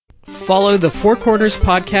follow the Four Corners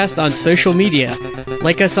Podcast on social media.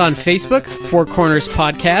 Like us on Facebook, Four Corners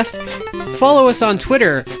Podcast. Follow us on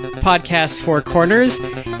Twitter, Podcast Four Corners.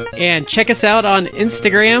 And check us out on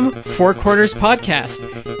Instagram, Four Corners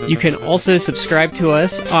Podcast. You can also subscribe to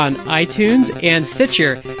us on iTunes and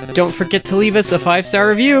Stitcher. Don't forget to leave us a 5-star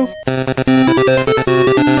review.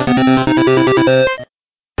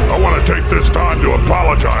 I want to take this time to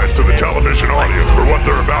apologize to the television audience for what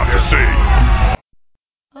they're about to see.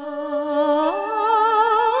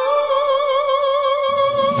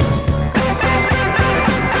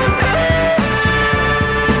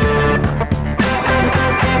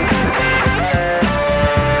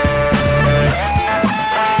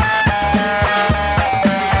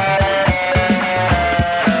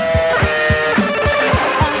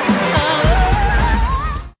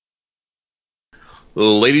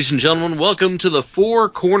 Ladies and gentlemen, welcome to the Four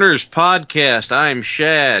Corners Podcast. I'm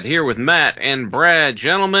Shad, here with Matt and Brad.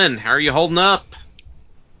 Gentlemen, how are you holding up?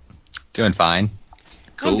 Doing fine.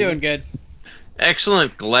 Cool. I'm doing good.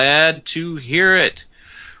 Excellent. Glad to hear it.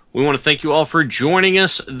 We want to thank you all for joining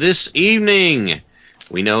us this evening.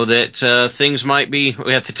 We know that things might be,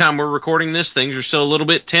 at the time we're recording this, things are still a little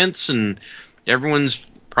bit tense and everyone's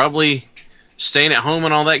probably staying at home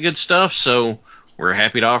and all that good stuff, so we're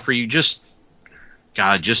happy to offer you just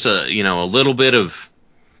a little bit of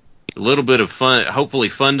fun, hopefully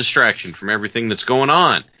fun distraction from everything that's going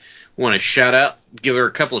on. We want to give her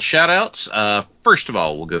a couple of shout outs. First of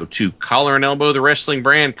all, we'll go to Collar and Elbow, the wrestling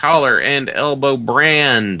brand,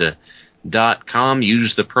 collarandelbowbrand.com.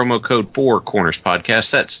 Use the promo code 4Corners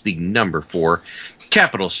Podcast. That's the number 4,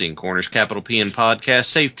 capital C in Corners, capital P in Podcast.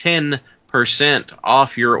 Save 10%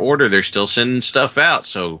 off your order. They're still sending stuff out,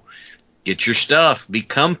 so get your stuff. Be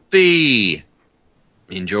comfy.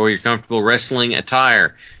 Enjoy your comfortable wrestling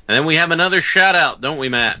attire. And then we have another shout-out, don't we,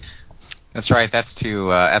 Matt? That's right. That's to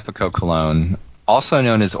Epico Cologne, also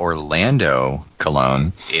known as Orlando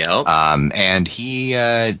Cologne. Yep. And he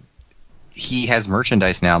has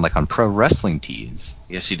merchandise now, like on Pro Wrestling Tees.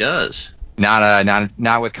 Yes, he does.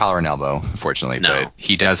 Not with Collar and Elbow, unfortunately. No. But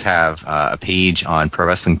he does have a page on Pro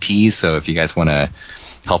Wrestling Tees. So if you guys want to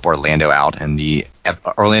help Orlando out and the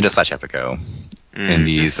Orlando/Epico. In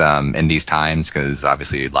these times, because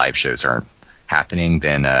obviously live shows aren't happening,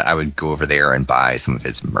 then I would go over there and buy some of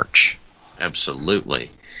his merch.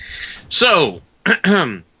 Absolutely. So,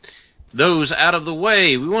 those out of the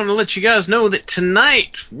way, we want to let you guys know that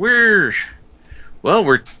tonight we're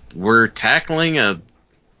tackling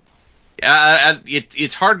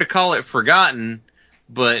it's hard to call it forgotten,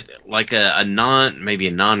 but like a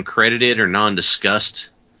non-credited or non-discussed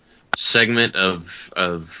segment of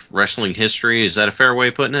wrestling history. Is that a fair way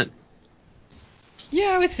of putting it?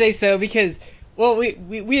 Yeah, I would say so, because, well,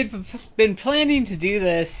 we had been planning to do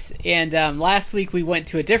this, and last week we went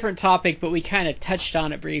to a different topic, but we kind of touched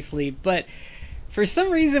on it briefly. But for some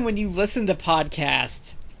reason, when you listen to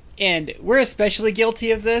podcasts, and we're especially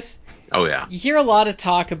guilty of this, oh yeah, you hear a lot of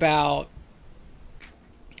talk about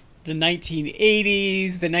the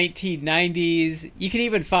 1980s, the 1990s. You can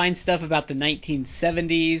even find stuff about the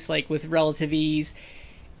 1970s, like with relative ease,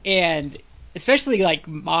 and especially like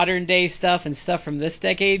modern day stuff and stuff from this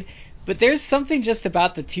decade. But there's something just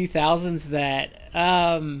about the 2000s that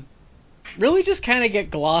really just kind of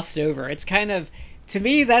get glossed over. It's kind of, to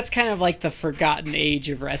me, that's kind of like the forgotten age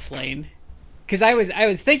of wrestling. Because I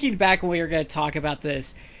was thinking back when we were going to talk about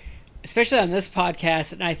this, especially on this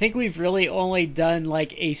podcast, and I think we've really only done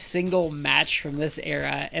like a single match from this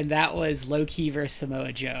era, and that was Low-Ki versus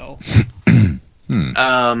Samoa Joe.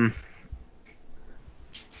 I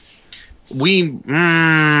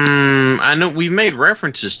know we've made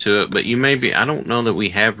references to it, but I don't know that we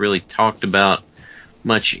have really talked about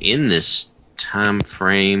much in this time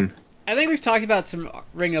frame. I think we've talked about some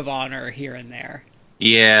Ring of Honor here and there.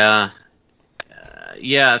 Yeah.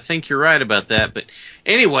 I think you're right about that, but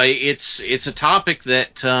anyway, it's a topic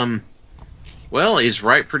that, is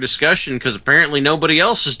ripe for discussion because apparently nobody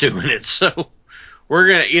else is doing it. So we're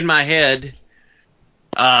going to, in my head,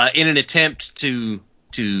 in an attempt to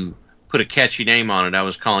put a catchy name on it, I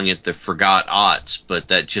was calling it the Forgot Aughts, but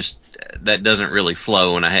that doesn't really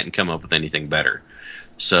flow, and I hadn't come up with anything better.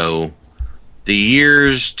 So the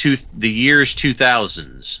years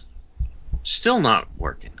 2000s, still not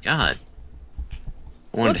working. God.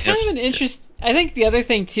 Well, it's kind of an interest. I think the other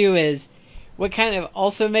thing too is what kind of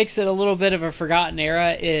also makes it a little bit of a forgotten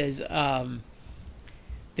era is the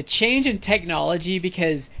change in technology,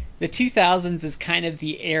 because the 2000s is kind of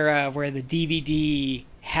the era where the DVD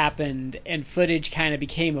happened and footage kind of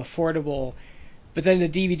became affordable, but then the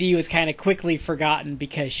DVD was kind of quickly forgotten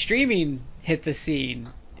because streaming hit the scene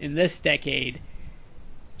in this decade.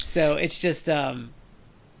 So it's just there's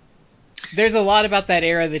a lot about that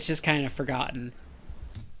era that's just kind of forgotten.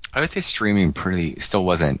 I would say streaming still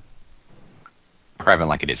wasn't prevalent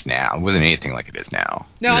like it is now. It wasn't anything like it is now.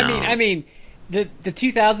 No, I mean, the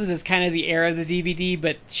 2000s is kind of the era of the DVD,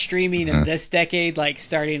 but streaming in this decade, like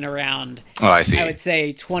starting around, I see. I would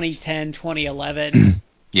say 2010, 2011,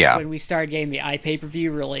 yeah, when we started getting the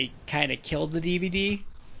iPay-per-view, really kind of killed the DVD.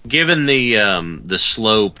 Given the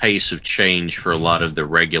slow pace of change for a lot of the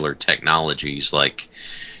regular technologies, like,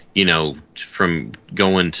 from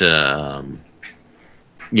going to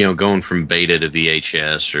going from beta to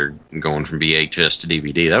VHS or going from VHS to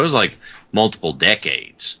DVD, that was like multiple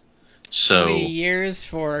decades. So 20-ish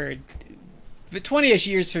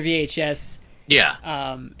years for VHS. Yeah.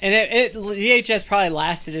 And VHS probably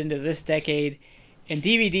lasted into this decade, and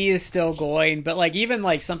DVD is still going. But like even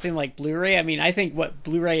like something like Blu-ray, I mean, I think what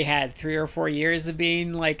Blu-ray had 3 or 4 years of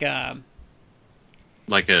being like a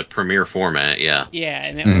premiere format, yeah. Yeah,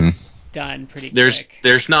 and it was done pretty quick.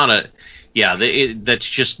 There's not a that's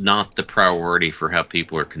just not the priority for how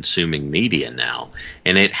people are consuming media now,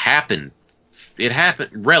 and it happened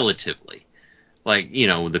relatively, like,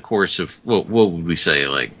 the course of what would we say,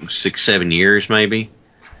 like 6-7 years maybe.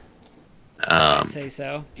 I'd say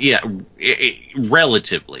so. Yeah,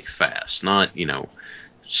 relatively fast, not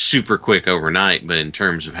super quick overnight, but in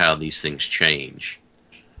terms of how these things change,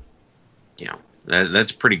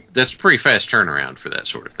 that's pretty fast turnaround for that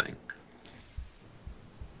sort of thing.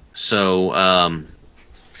 So, and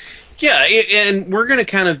we're going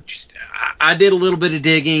to I did a little bit of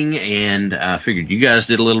digging, and I figured you guys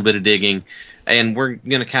did a little bit of digging, and we're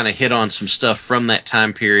going to kind of hit on some stuff from that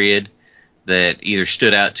time period that either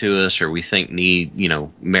stood out to us or we think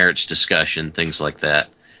merits discussion, things like that.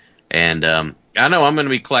 And I know I'm going to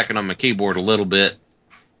be clacking on my keyboard a little bit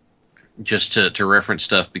just to reference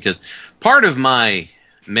stuff, because part of my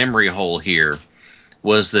memory hole here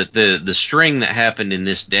was that the string that happened in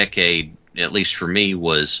this decade, at least for me,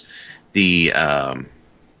 was the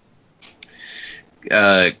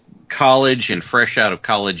college and fresh out of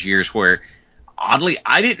college years, where oddly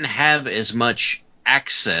I didn't have as much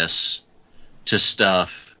access to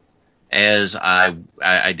stuff as I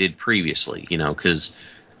did previously, because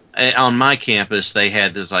on my campus they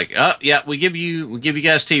had this like, oh yeah, we give you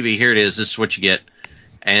guys TV, here it is, this is what you get.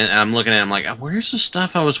 And I'm looking at it, I'm like, where's the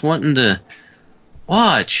stuff I was wanting to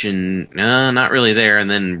watch? And not really there. And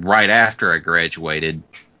then right after I graduated,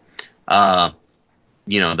 that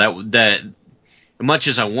much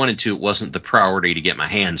as I wanted to, it wasn't the priority to get my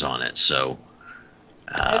hands on it. So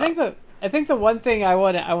I think the one thing I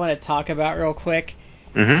want to talk about real quick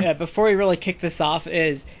before we really kick this off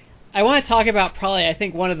is I want to talk about probably, I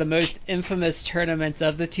think, one of the most infamous tournaments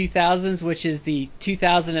of the 2000s, which is the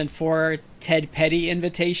 2004 Ted Petty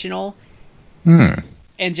Invitational.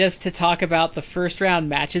 And just to talk about the first round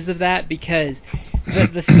matches of that, because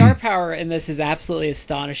the star power in this is absolutely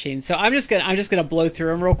astonishing. So I'm just gonna blow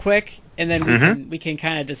through them real quick, and then we can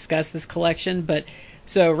kind of discuss this collection. But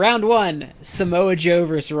so round 1, Samoa Joe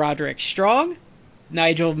versus Roderick Strong,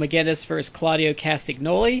 Nigel McGuinness versus Claudio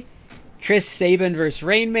Castagnoli, Chris Sabin versus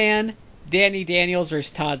Rain Man, Danny Daniels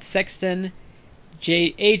versus Todd Sexton,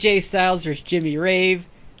 AJ Styles versus Jimmy Rave,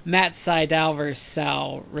 Matt Sydal versus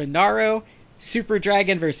Sal Renaro, Super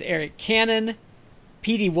Dragon versus Eric Cannon,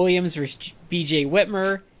 Petey Williams versus BJ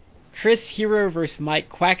Whitmer, Chris Hero versus Mike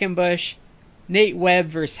Quackenbush, Nate Webb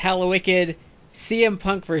versus Hallowicked, CM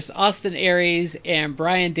Punk versus Austin Aries, and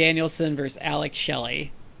Bryan Danielson versus Alex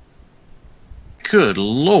Shelley. Good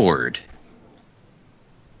Lord.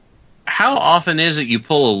 How often is it you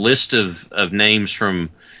pull a list of names from,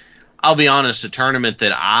 I'll be honest, a tournament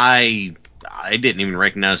that I didn't even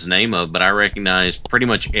recognize the name of, but I recognized pretty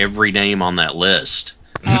much every name on that list.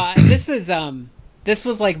 This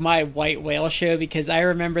was like my white whale show, because I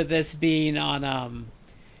remember this being on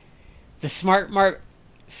the Smart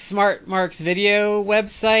Marks video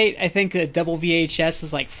website. I think a double VHS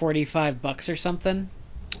was like $45 or something.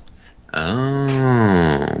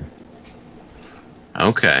 Oh.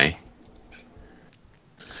 Okay.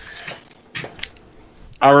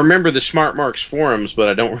 I remember the Smart Marks forums, but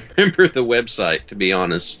I don't remember the website, to be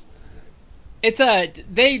honest. It's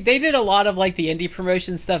they did a lot of like the indie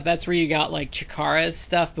promotion stuff. That's where you got like Chikara's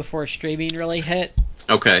stuff before streaming really hit.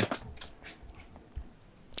 Okay.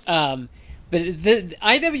 But the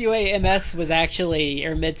IWA MS was actually,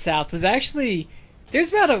 or Mid-South was actually,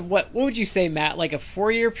 there's about what would you say, Matt, like a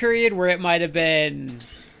 4-year period where it might have been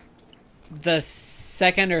the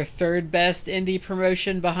second or third best indie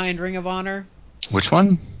promotion behind Ring of Honor. Which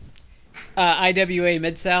one? IWA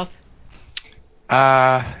Mid-South.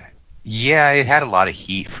 Yeah, it had a lot of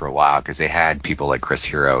heat for a while because they had people like Chris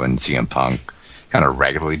Hero and CM Punk kind of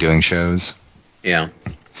regularly doing shows. Yeah.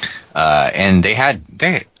 And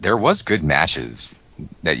there was good matches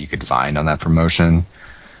that you could find on that promotion.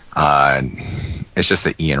 It's just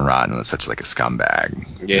that Ian Rotten was such like a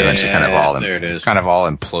scumbag. Yeah, Eventually there it is. kind of all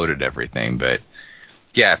imploded everything. But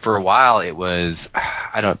yeah, for a while it was,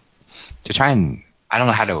 I don't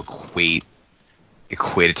know how to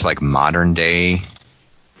equate it to like modern day.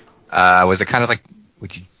 Was it kind of like,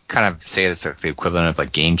 would you kind of say it's like the equivalent of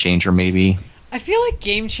like Game Changer maybe? I feel like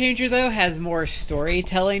Game Changer though has more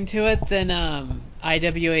storytelling to it than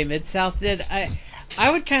IWA Mid South did.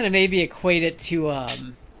 I would kind of maybe equate it to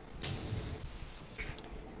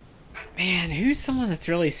man, who's someone that's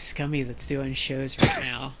really scummy that's doing shows right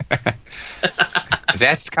now?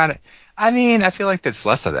 That's kind of, I mean, I feel like that's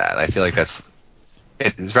less of that. I feel like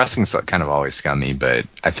wrestling's kind of always scummy, but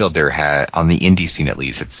I feel on the indie scene at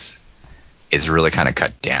least, it's really kind of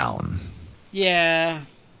cut down. Yeah.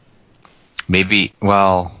 Maybe,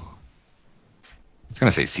 well, I was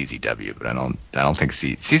gonna say CZW, but I don't think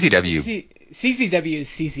CZW. CCW is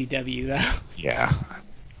CCW though. Yeah.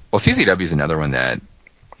 Well, CZW is another one that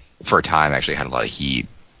for a time actually had a lot of heat.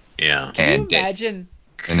 Yeah. Can you imagine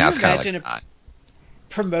it's kind of like a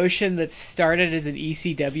promotion that started as an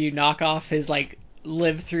ECW knockoff has like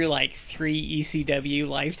lived through like 3 ECW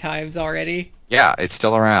lifetimes already? Yeah, it's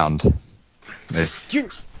still around.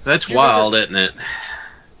 That's wild, isn't it?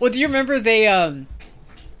 Well, do you remember they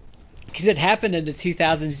because it happened in the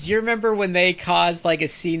 2000s. Do you remember when they caused like a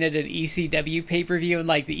scene at an ECW pay-per-view and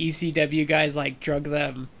like the ECW guys like drug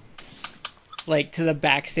them like to the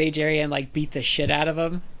backstage area and like beat the shit out of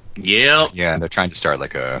them? Yep. Yeah, they're trying to start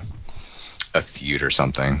like a feud or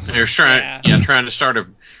something. They're trying to start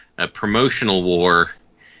a promotional war,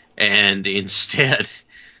 and instead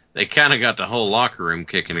they kind of got the whole locker room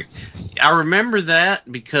kicking it. I remember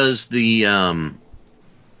that because the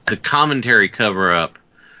commentary cover-up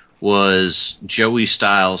was Joey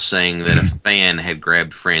Styles saying that a fan had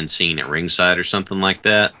grabbed Francine at ringside or something like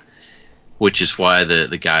that, which is why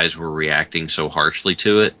the guys were reacting so harshly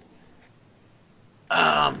to it.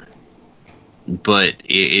 But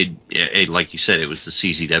it like you said, it was the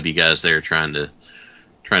CZW guys there trying to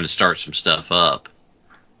start some stuff up,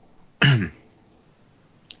 and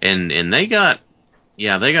they got,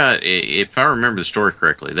 if I remember the story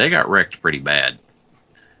correctly, they got wrecked pretty bad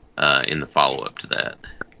in the follow up to that.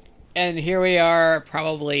 And here we are,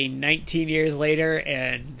 probably 19 years later,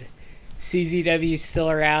 and CZW is still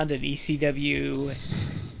around, and ECW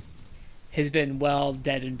has been well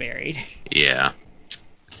dead and buried. Yeah.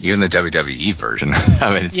 Even the WWE version,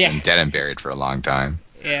 I mean, it's been dead and buried for a long time.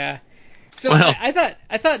 Yeah. So I thought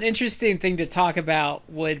an interesting thing to talk about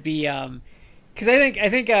would be because I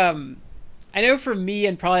think I know for me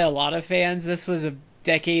and probably a lot of fans, this was a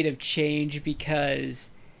decade of change because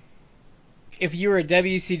if you were a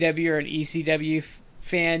WCW or an ECW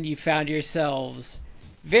fan, you found yourselves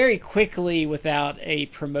very quickly without a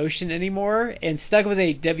promotion anymore and stuck with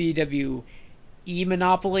a WWE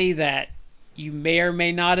monopoly that you may or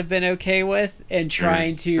may not have been okay with, and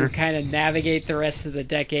trying to kind of navigate the rest of the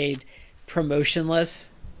decade promotionless.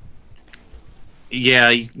 Yeah,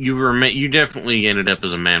 you definitely ended up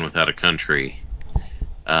as a man without a country,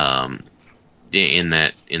 in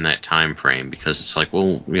that time frame, because it's like,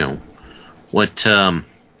 well, what am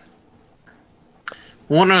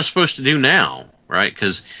I supposed to do now, right?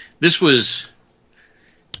 Because this was,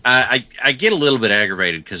 I get a little bit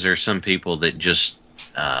aggravated because there are some people that just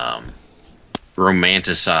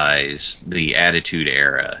romanticize the Attitude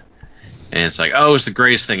Era, and it's like, oh, it's the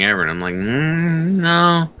greatest thing ever, and I'm like,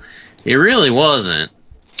 no, it really wasn't.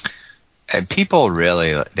 And people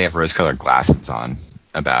they have rose-colored glasses on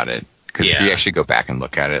about it, because if you actually go back and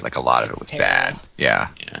look at it, like a lot of it was terrible. Bad. Yeah.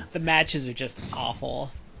 The matches are just awful.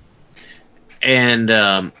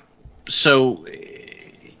 And so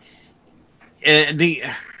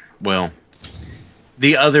the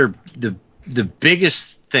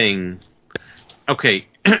biggest thing. Okay,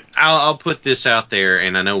 I'll put this out there,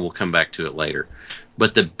 and I know we'll come back to it later.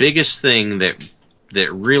 But the biggest thing that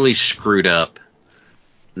really screwed up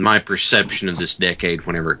my perception of this decade,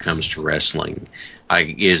 whenever it comes to wrestling,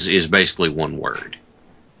 is basically one word,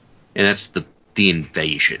 and that's the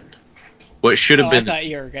invasion. What should have been? I thought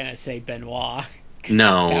you were gonna say Benoit.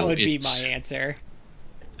 No, that would be my answer.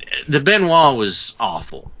 The Benoit was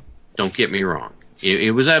awful. Don't get me wrong;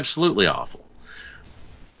 it was absolutely awful.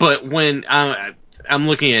 But when I'm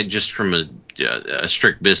looking at just from a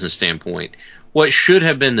strict business standpoint, what should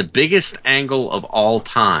have been the biggest angle of all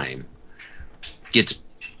time gets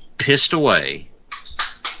pissed away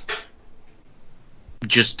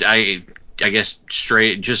just I guess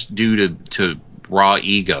straight just due to raw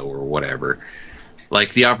ego or whatever.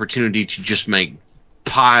 Like the opportunity to just make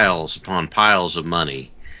piles upon piles of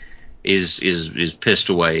money is pissed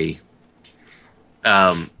away.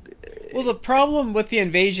 Well, the problem with the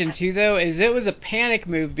invasion too, though, is it was a panic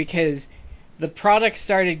move because the product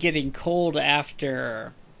started getting cold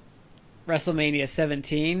after WrestleMania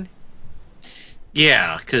 17.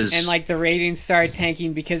 Yeah, because And like the ratings started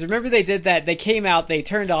tanking because remember they did that. They came out, they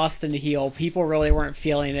turned Austin heel. People really weren't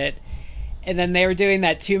feeling it, and then they were doing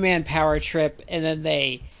that 2-man power trip, and then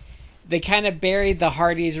they kind of buried the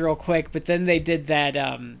Hardys real quick. But then they did that.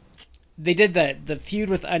 They did the feud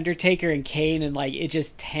with Undertaker and Kane, and like it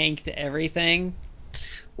just tanked everything.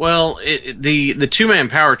 well, the 2-man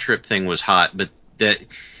power trip thing was hot, but that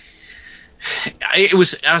it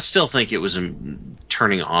was. I still think it was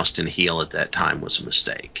turning Austin heel at that time was a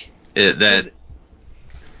mistake. That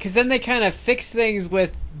Because then they kind of fixed things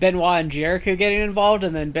with Benoit and Jericho getting involved,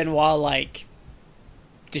 and then Benoit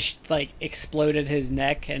just exploded his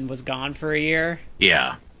neck and was gone for a year.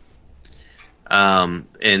 yeah.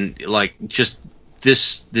 And like just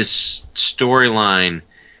this storyline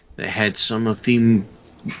that had some of the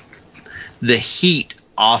heat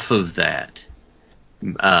off of that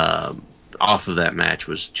match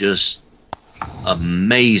was just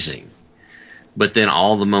amazing. But then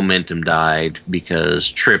all the momentum died because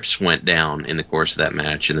Trips went down in the course of that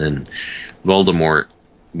match, and then Voldemort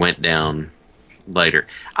went down later.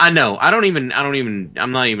 I know.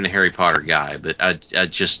 I'm not even a Harry Potter guy, but I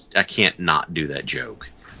can't not do that joke.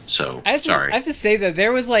 So sorry. I have to say that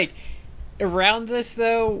there was around this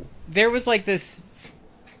though, there was this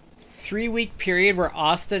 3-week period where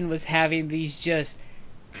Austin was having these just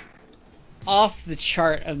off the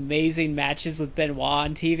chart amazing matches with Benoit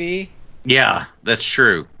on TV. Yeah, that's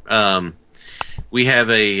true. We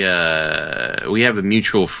have a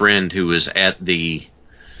mutual friend who was at the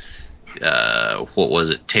what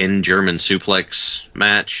was it, 10 German suplex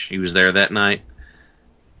match. He was there that night.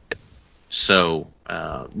 So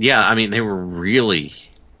yeah, I mean they were really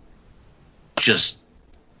just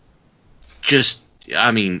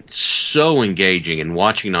I mean so engaging, and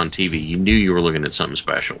watching on TV you knew you were looking at something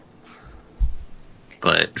special.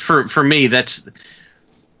 But for me that's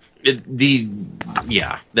and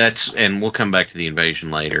we'll come back to the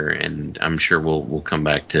invasion later, and I'm sure we'll come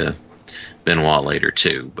back to Benoit later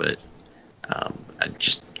too, but I'm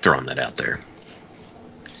just throwing that out there.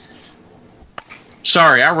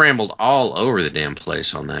 Sorry, I rambled all over the damn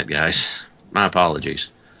place on that, guys. My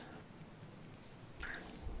apologies.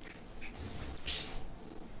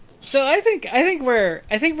 So I think where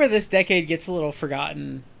this decade gets a little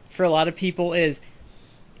forgotten for a lot of people is,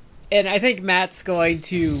 and I think Matt's going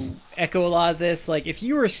to echo a lot of this, like if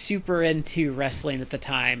you were super into wrestling at the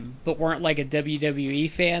time but weren't like a WWE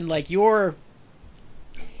fan, like your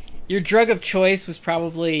drug of choice was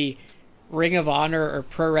probably Ring of Honor or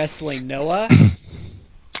Pro Wrestling Noah.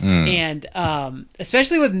 And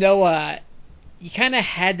especially with Noah, you kind of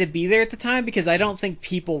had to be there at the time because I don't think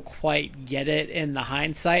people quite get it in the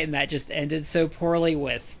hindsight, and that just ended so poorly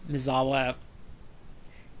with Misawa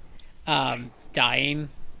dying.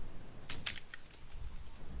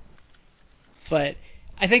 But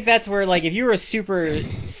I think that's where, like, if you were a super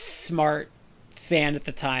smart fan at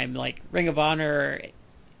the time, like Ring of Honor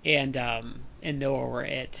and Noah were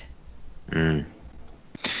it.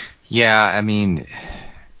 Yeah, I mean,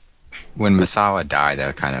 when Misawa died,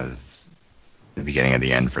 that kind of was the beginning of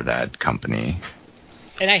the end for that company.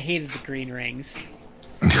 And I hated the green rings.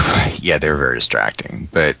 Yeah, they were very distracting.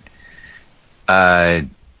 But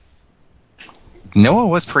Noah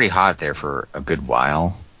was pretty hot there for a good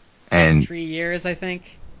while. And 3 years, I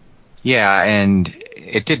think. Yeah, and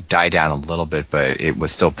it did die down a little bit, but it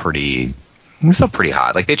was still pretty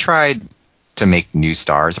hot. Like they tried to make new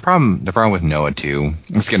stars. The problem with Noah too,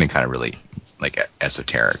 it's getting kind of really like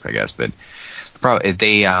esoteric, I guess, but the problem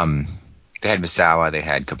they had Misawa, they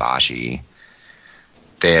had Kobashi,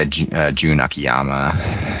 they had Jun Akiyama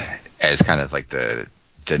as kind of like the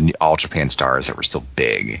All Japan stars that were still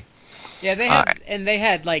big. Yeah, they had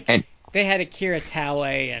they had Akira Taue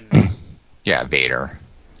and yeah, Vader.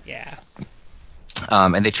 Yeah.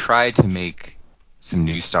 And they tried to make some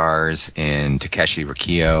new stars in Takeshi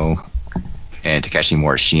Rikio and Takeshi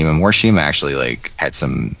Morishima. Morishima actually had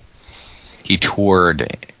some. He toured. I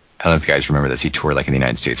don't know if you guys remember this. He toured in the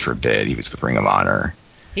United States for a bit. He was with Ring of Honor.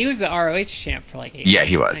 He was the ROH champ for 8 years. Yeah,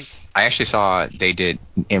 he was. I actually saw they did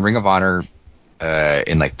in Ring of Honor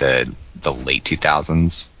in the late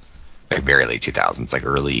 2000s, very late 2000s,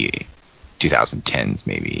 early 2010s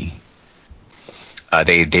maybe.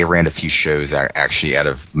 They ran a few shows actually out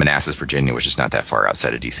of Manassas, Virginia, which is not that far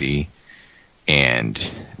outside of DC. And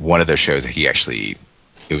one of those shows he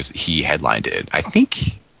headlined it. I think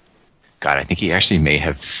he actually may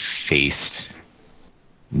have faced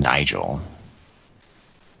Nigel.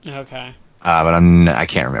 Okay. But I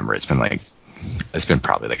can't remember. It's been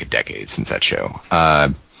probably like a decade since that show.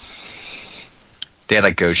 They had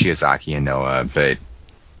like Go Shiozaki and Noah, but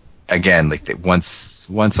again, like once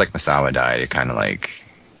like Misawa died, it kind of like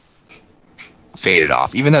faded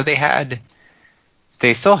off. Even though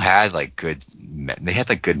they still had like good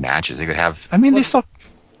matches. They could have. I mean, they still.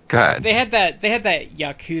 Go ahead. They had that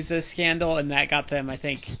Yakuza scandal, and that got them. I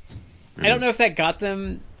think. I don't know if that got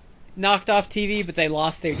them knocked off TV, but they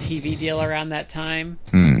lost their TV deal around that time,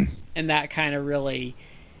 and that kind of really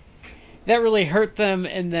hurt them.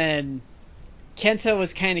 And then Kenta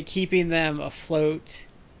was kind of keeping them afloat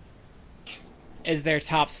as their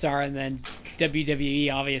top star, and then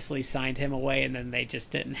WWE obviously signed him away, and then they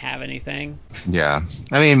just didn't have anything. Yeah,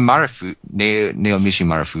 I mean, Naomichi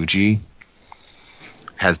Marufuji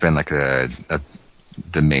has been like the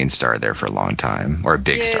main star there for a long time, or a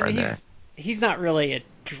big star there. He's not really a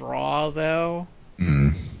draw though.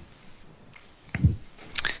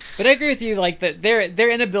 But I agree with you, like that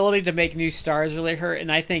their inability to make new stars really hurt,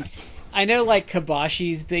 and I know like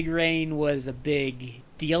Kabashi's big reign was a big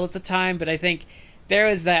deal at the time, but I think there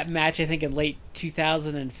was that match in late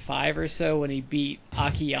 2005 or so when he beat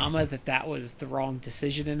Akiyama that was the wrong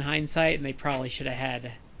decision in hindsight, and they probably should have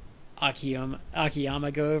had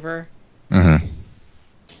Akiyama go over. Mm-hmm.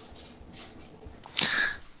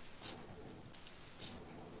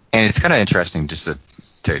 And it's kind of interesting just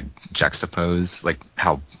to juxtapose like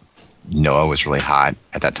how Noah was really hot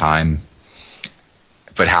at that time,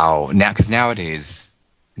 but how now, because nowadays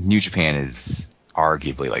New Japan is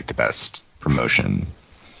arguably like the best promotion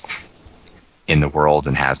in the world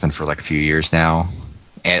and has been for like a few years now,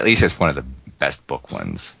 and at least it's one of the best book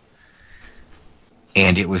ones.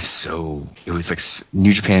 And it was like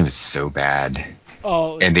New Japan was so bad.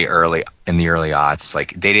 Oh, in the early aughts,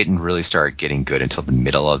 like they didn't really start getting good until the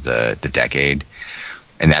middle of the decade,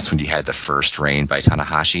 and that's when you had the first reign by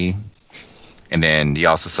Tanahashi, and then you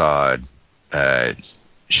also saw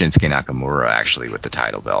Shinsuke Nakamura actually with the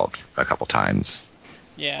title belt a couple times.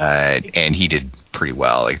 Yeah, and he did pretty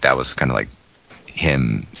well. Like that was kind of like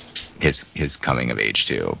his coming of age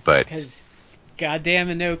too. But because goddamn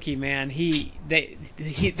Inoki, man,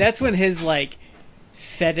 that's when his like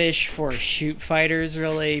fetish for shoot fighters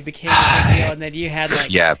really became a big deal, and then you had like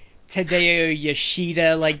Tadeo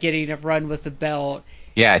Yoshida like getting a run with the belt.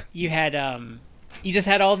 Yeah, you had you just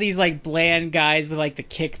had all these like bland guys with like the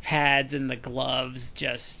kick pads and the gloves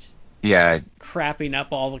just crapping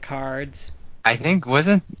up all the cards. I think it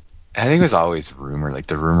was always rumor. Like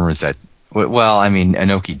the rumor was that, well, I mean,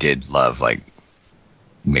 Inoki did love like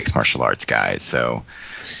mixed martial arts guys, so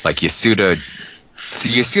like Tadeo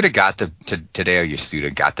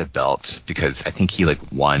Yoshida got the belt because I think he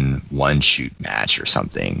like won one shoot match or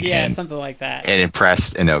something. Yeah, something like that. It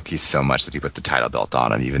impressed Inoki so much that he put the title belt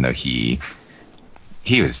on him, even though he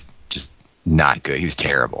was just not good. He was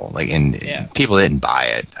terrible. Like, and people didn't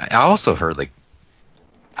buy it. I also heard like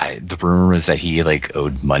the rumor was that he like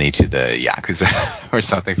owed money to the Yakuza or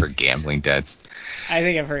something for gambling debts. I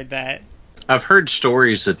think I've heard that. I've heard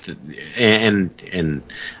stories that,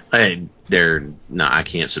 I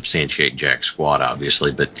can't substantiate jack squat,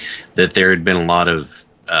 obviously, but that there had been a lot of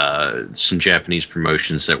some Japanese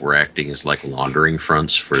promotions that were acting as like laundering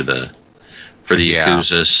fronts for the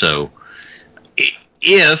Yakuza. So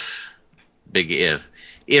if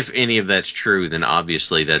any of that's true, then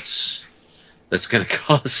obviously that's going to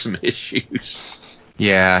cause some issues.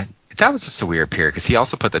 Yeah, that was just a weird period because he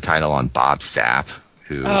also put the title on Bob Sapp.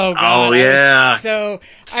 Oh God! Oh yeah. So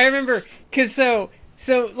I remember because so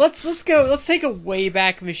let's take a way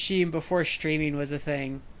back machine before streaming was a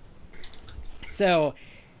thing. So,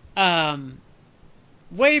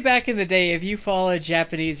 way back in the day, if you followed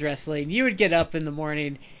Japanese wrestling, you would get up in the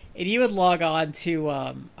morning and you would log on to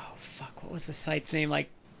what was the site's name, like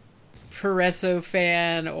Puresso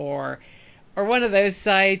Fan or one of those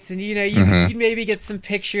sites, and you'd maybe get some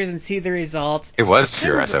pictures and see the results. It was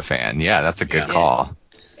Puresso Fan. Yeah, that's a good call.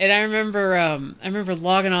 And I remember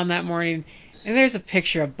logging on that morning, and there's a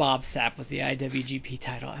picture of Bob Sapp with the IWGP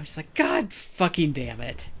title. I was like, God fucking damn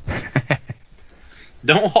it.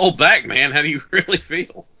 Don't hold back, man. How do you really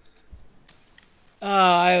feel?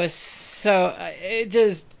 I was so...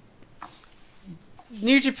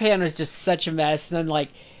 New Japan was just such a mess, and then, like,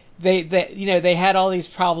 they had all these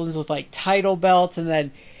problems with, like, title belts, and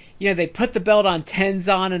then, they put the belt on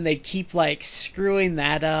Tenzan, and they'd keep, like, screwing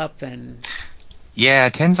that up, and... Yeah,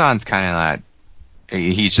 Tenzon's kind of not.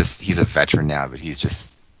 He's a veteran now, but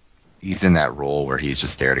he's in that role where he's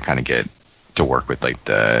just there to kind of get to work with like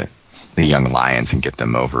the young lions and get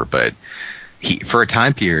them over. But for a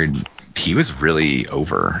time period, he was really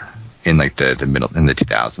over in like the middle in the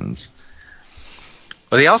 2000s.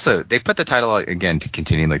 But they put the title again to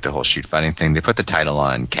continue like the whole shoot fighting thing. They put the title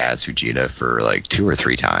on Kaz Fujita for like 2 or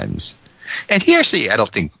 3 times, and he actually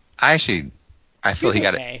I feel he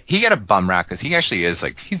got a bum rap because he actually is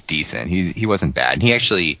like he's decent. He wasn't bad. And he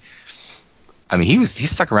actually, I mean, he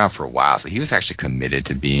stuck around for a while, so he was actually committed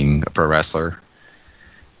to being a pro wrestler.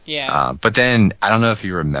 Yeah. But then I don't know if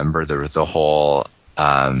you remember there was the whole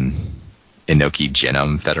Inoki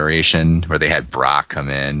Jinnum Federation where they had Brock come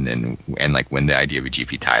in and like win the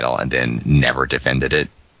IWGP title and then never defended it,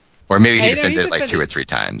 or maybe he defended it like 2 or 3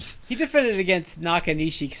 times. He defended against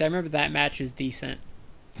Nakanishi because I remember that match was decent.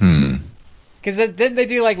 Because didn't they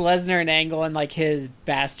do like Lesnar and Angle and like his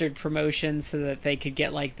bastard promotion so that they could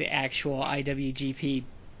get like the actual IWGP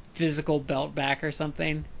physical belt back or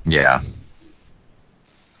something? Yeah.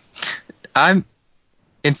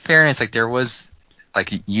 In fairness, like there was like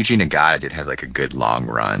Yuji Nagata did have like a good long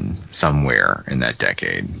run somewhere in that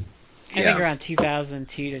decade. I think around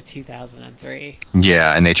 2002 to 2003.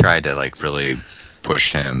 Yeah, and they tried to like really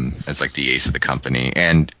push him as like the ace of the company,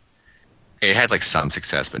 and it had like some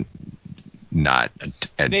success, but not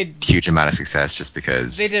a huge amount of success just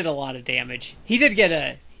because they did a lot of damage. He did get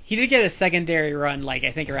a secondary run like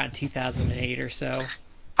I think around 2008 or so.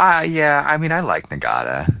 Yeah, I mean I like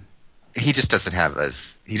Nagata. He just doesn't have the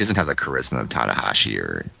charisma of Tanahashi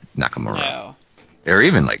or Nakamura. No. Or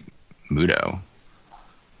even like Muto.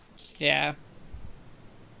 Yeah.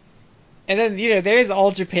 And then there is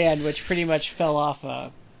All Japan, which pretty much fell off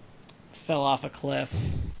a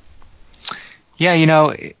cliff.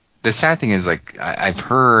 Yeah, the sad thing is, like, I've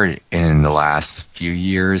heard in the last few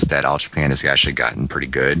years that All Japan has actually gotten pretty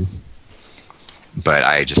good, but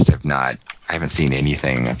I just haven't seen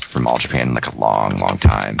anything from All Japan in like a long, long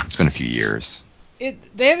time. It's been a few years.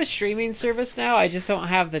 They have a streaming service now. I just don't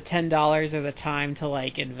have the $10 or the time to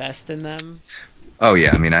like invest in them. Oh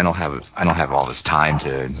yeah, I mean, I don't have all this time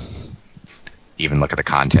to even look at the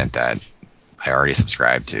content that I already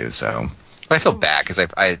subscribe to. So, but I feel bad because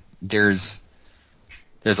there's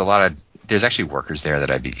actually workers there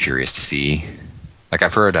that I'd be curious to see. Like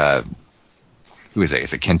I've heard, who is it?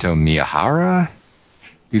 Is it Kento Miyahara?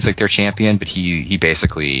 He's like their champion, but he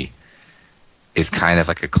basically is kind of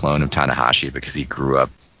like a clone of Tanahashi because he grew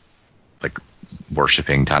up like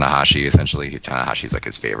worshiping Tanahashi. Essentially, Tanahashi's like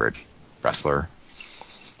his favorite wrestler,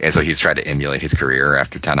 and so he's tried to emulate his career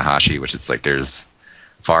after Tanahashi, which it's like there's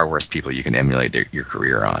far worse people you can emulate your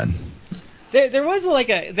career on. There was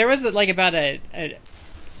about an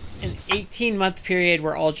 18-month period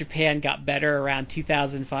where All Japan got better around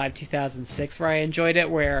 2005, 2006, where I enjoyed it,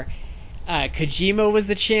 where Kojima was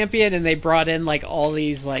the champion, and they brought in like all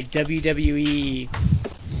these like WWE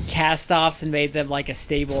cast-offs and made them like a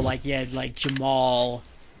stable. Like you had like Jamal,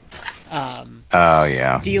 oh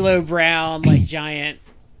yeah, D'Lo Brown, like Giant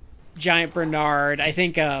Bernard. I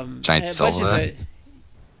think Giant Silva.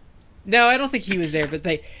 No, I don't think he was there, but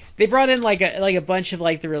they brought in like a bunch of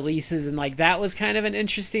like the releases, and like that was kind of an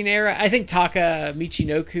interesting era. I think Taka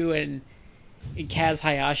Michinoku and Kaz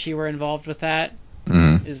Hayashi were involved with that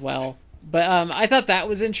as well. But I thought that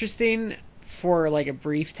was interesting for like a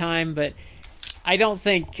brief time, but I don't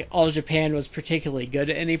think All Japan was particularly good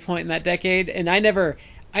at any point in that decade, and I never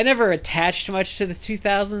attached much to the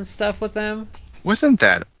 2000s stuff with them. Wasn't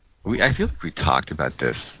that I feel like we talked about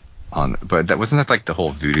this but that wasn't that like the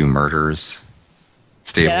whole Voodoo Murders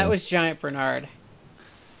stable? Yeah, that was Giant Bernard.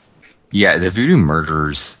 Yeah, the Voodoo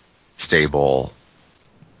Murders stable,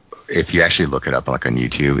 if you actually look it up like on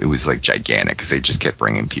YouTube, it was like gigantic because they just kept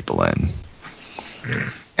bringing people in.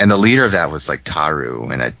 And the leader of that was like Taru,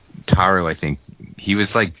 and Taru, I think he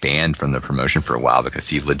was like banned from the promotion for a while because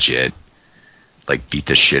he legit like beat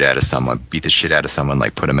the shit out of someone,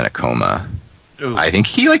 like put him in a coma. Ooh. I think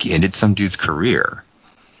he like ended some dude's career.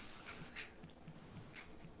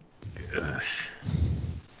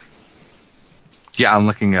 Yeah, I'm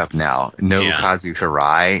looking up now. Nobukazu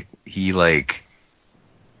Hirai, he like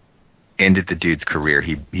ended the dude's career.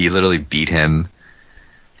 He literally beat him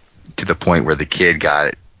to the point where the kid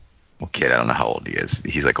got, well, kid, I don't know how old he is.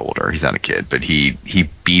 He's like older. He's not a kid, but he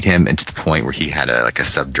beat him into the point where he had a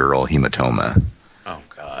subdural hematoma. Oh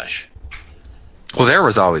gosh. Well, there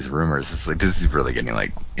was always rumors. It's like, this is really getting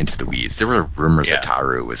like into the weeds. There were rumors that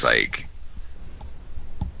Taru was like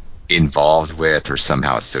involved with or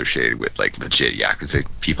somehow associated with like legit Yakuza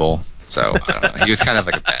people. So I don't know. He was kind of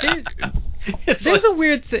like a bad dude. There's a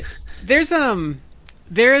weird thing. there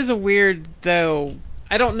is a weird though.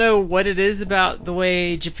 I don't know what it is about the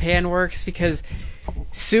way Japan works because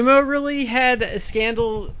sumo really had a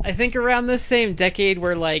scandal. I think around this same decade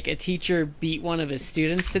where like a teacher beat one of his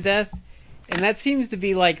students to death, and that seems to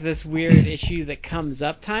be like this weird issue that comes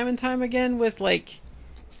up time and time again with like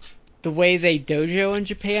the way they dojo in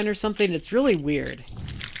Japan or something. It's really weird.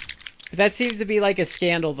 But that seems to be like a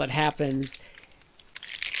scandal that happens.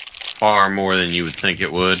 Far more than you would think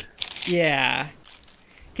it would. Yeah.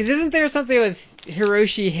 Because isn't there something with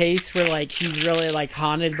Hiroshi Hayes where like he's really like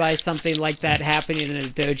haunted by something like that happening in a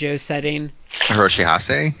dojo setting? Hiroshi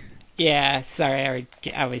Hase? Yeah, sorry,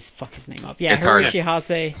 I always fuck his name up. Yeah, It's hard. Hiroshi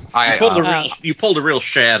Hase. You pulled a real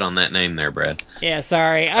shad on that name there, Brad. Yeah,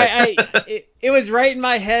 sorry. It was right in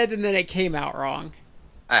my head and then it came out wrong.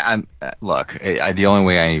 Look. The only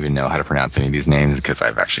way I even know how to pronounce any of these names is because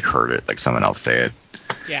I've actually heard it, like someone else say it.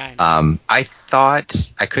 Yeah. I know. I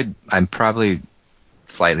thought I could. I'm probably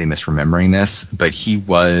slightly misremembering this, but he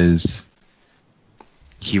was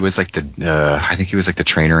like I think he was like the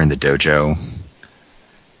trainer in the dojo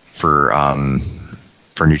for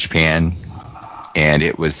New Japan, and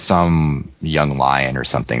it was some young lion or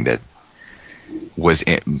something that was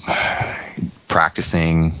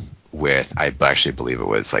practicing with, I actually believe it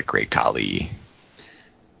was like Great Khali.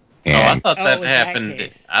 And I thought that was happened. that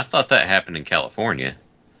case. I thought that happened in California.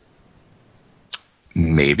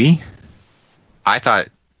 Maybe. I thought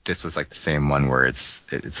this was like the same one where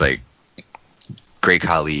it's like Great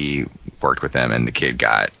Khali worked with them and the kid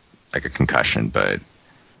got like a concussion, but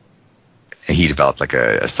he developed like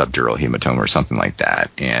a subdural hematoma or something like that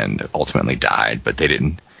and ultimately died. But they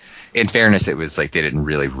didn't, in fairness, it was like they didn't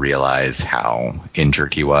really realize how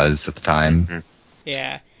injured he was at the time. Mm-hmm.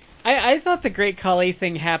 Yeah. I thought the Great Khali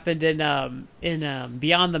thing happened in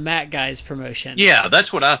Beyond the Mat Guys promotion. Yeah,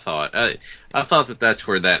 that's what I thought. I thought that's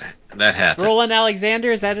where that happened. Roland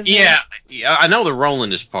Alexander, is that his name? Yeah, I know the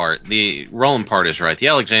Roland part. The Roland part is right. The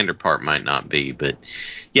Alexander part might not be, but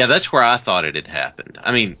yeah, that's where I thought it had happened.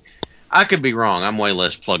 I mean, I could be wrong. I'm way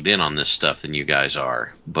less plugged in on this stuff than you guys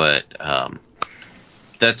are, but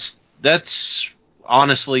that's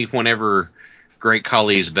honestly, whenever Great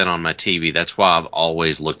Khali has been on my TV, that's why I've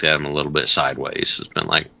always looked at him a little bit sideways. It's been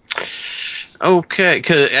like, okay,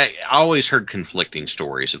 because I always heard conflicting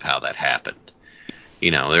stories of how that happened. You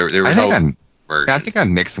know, there was I think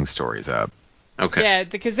I'm mixing stories up. Okay. Yeah,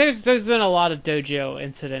 because there's been a lot of dojo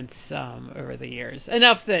incidents over the years,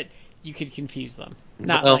 enough that you could confuse them. It's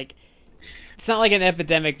not like an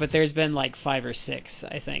epidemic, but there's been like 5 or 6,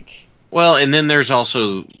 I think. Well, and then there's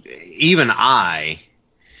also, even I,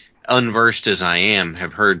 unversed as I am,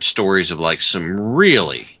 have heard stories of like some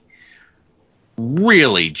really,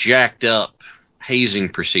 really jacked up hazing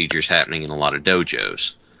procedures happening in a lot of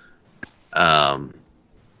dojos.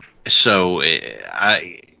 So it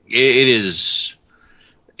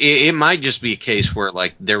might just be a case where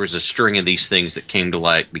like there was a string of these things that came to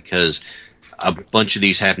light because a bunch of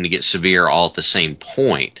these happened to get severe all at the same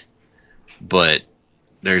point, but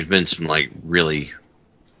there's been some like really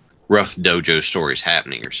rough dojo stories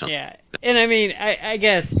happening or something. Yeah, and I mean, I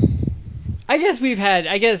guess we've had,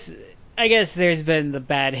 I guess there's been the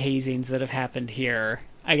bad hazings that have happened here.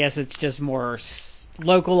 I guess it's just more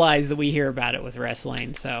localized that we hear about it with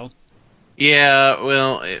wrestling. So yeah,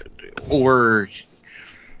 well,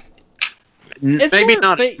 maybe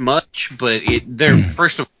not as much, but they're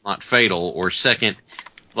first of all not fatal, or second,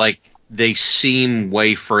 like they seem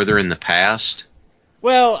way further in the past.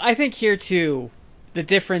 Well, I think here too, the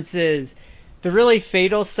difference is the really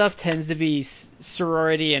fatal stuff tends to be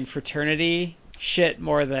sorority and fraternity shit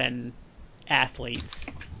more than athletes.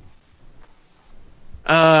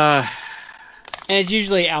 And it's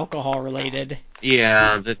usually alcohol related.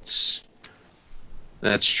 Yeah, that's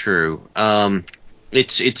true.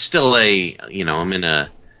 It's still I'm in a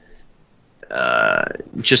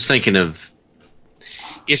just thinking of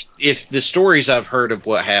if the stories I've heard of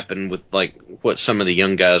what happened with like what some of the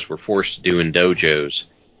young guys were forced to do in dojos.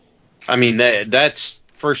 I mean that's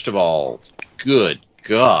first of all, good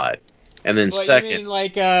God, and then second, you mean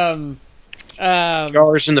like jars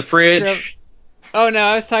in the fridge. Oh no,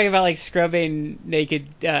 I was talking about like scrubbing naked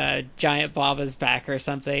giant Baba's back or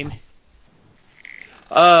something.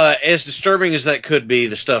 As disturbing as that could be,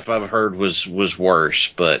 the stuff I've heard was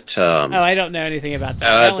worse. But I don't know anything about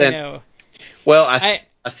that. I only know. Well, I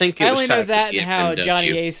think it I was only know that and how Johnny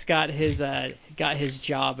Ace got his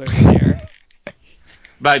job over there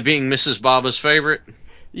by being Mrs. Baba's favorite.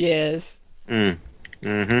 Yes.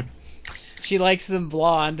 Mm-hmm. She likes them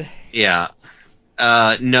blonde. Yeah.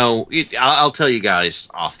 No, I'll tell you guys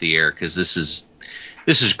off the air because this is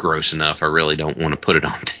this is gross enough. I really don't want to put it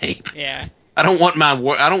on tape. Yeah. I don't want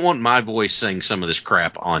my voice saying some of this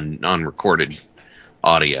crap on recorded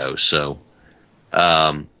audio. So,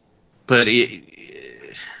 but I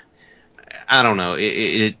don't know.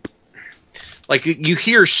 It like you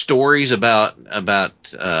hear stories about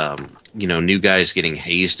new guys getting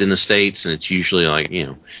hazed in the States, and it's usually like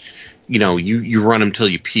you run them till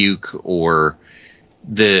you puke, or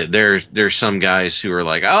there's some guys who are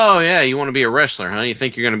like, oh yeah, you want to be a wrestler, huh? You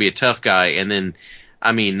think you're going to be a tough guy, and then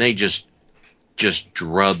they just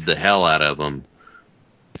drub the hell out of them.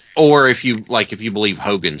 Or if you believe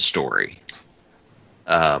Hogan's story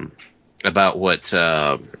about what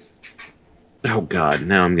oh god,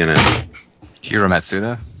 now I'm gonna Hiro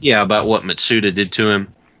Matsuda? Yeah, about what Matsuda did to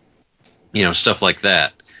him. Stuff like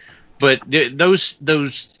that. But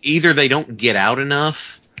those either they don't get out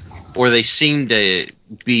enough, or they seem to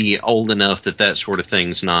be old enough that sort of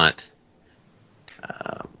thing's not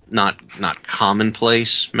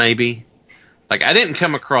commonplace, maybe. Like, I didn't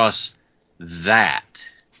come across that.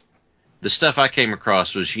 The stuff I came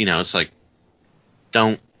across was, it's like,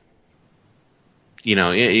 don't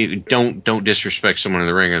disrespect someone in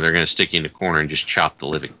the ring, or they're going to stick you in the corner and just chop the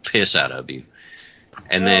living piss out of you.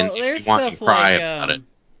 And then there's you want to stuff cry like about it.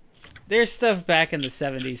 there's stuff back in the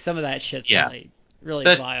 70s. Some of that shit's really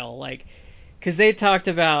vile. Like, because they talked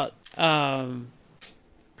about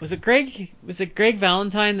was it Greg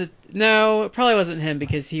Valentine? No, it probably wasn't him,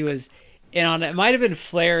 because he was in on it. It might have been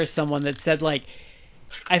Flair or someone that said, like,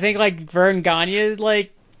 I think, like, Vern Gagne,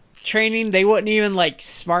 like, training, they wouldn't even, like,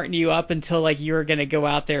 smarten you up until, like, you were going to go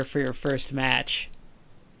out there for your first match.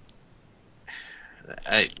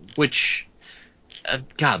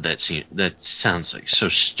 God, that sounds like so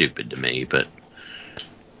stupid to me, but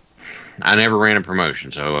I never ran a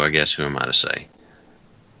promotion, so I guess who am I to say?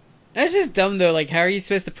 That's just dumb, though. Like, how are you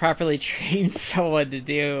supposed to properly train someone to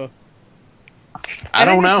do? I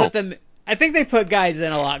don't know. I think they put guys in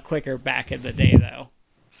a lot quicker back in the day, though.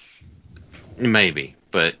 Maybe,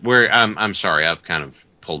 but I'm sorry, I've kind of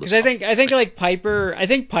pulled this. Because I think like Piper. I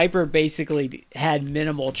think Piper basically had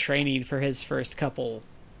minimal training for his first couple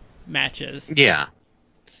matches. Yeah.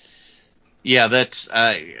 That's.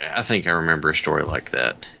 I think I remember a story like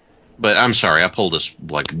that. But I'm sorry, I pulled us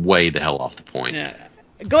like way the hell off the point. Yeah.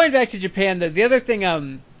 Going back to Japan, though, the other thing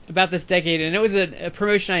about this decade, and it was a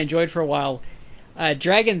promotion I enjoyed for a while.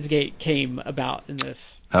 Dragon's Gate came about in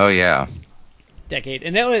this. Oh yeah. Decade,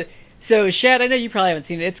 and that was so. Shad, I know you probably haven't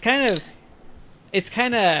seen it. It's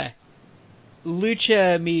kind of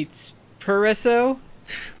Lucha meets Puroresu.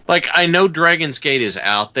 Like, I know Dragon's Gate is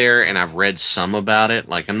out there, and I've read some about it.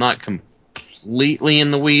 Like, I'm not completely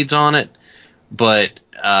in the weeds on it, but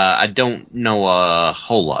I don't know a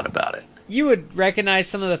whole lot about it. You would recognize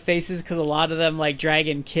some of the faces, because a lot of them, like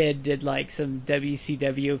Dragon Kid, did like some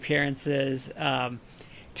WCW appearances.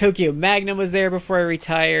 Tokyo Magnum was there before he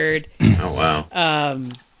retired. Oh wow.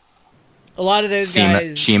 A lot of those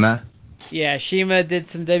guys. Shima. Yeah, Shima did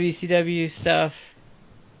some WCW stuff.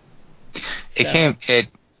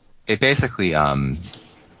 It basically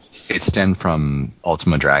it stemmed from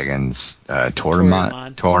Ultima Dragon's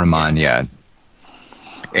Torimon, yeah.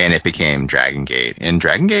 And it became Dragon Gate. And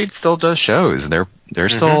Dragon Gate still does shows. They're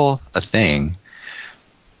still a thing.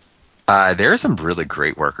 There are some really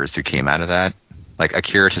great workers who came out of that. Like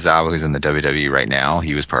Akira Tozawa, who's in the WWE right now,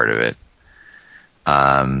 he was part of it.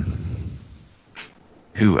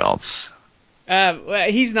 Who else? Well,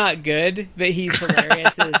 he's not good, but he's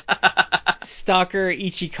hilarious as Stalker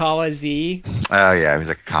Ichikawa Z. Oh yeah, he was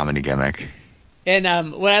like a comedy gimmick.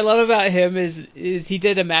 And what I love about him is he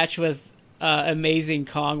did a match with Amazing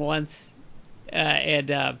Kong once, and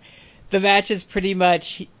the match is pretty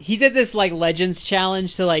much he did this like Legends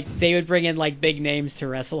challenge, so like they would bring in like big names to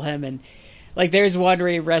wrestle him, and like there's one where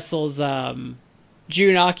he wrestles Jun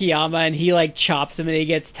Akiyama, and he like chops him and he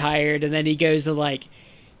gets tired, and then he goes to like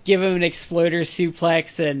give him an exploder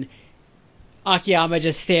suplex, and Akiyama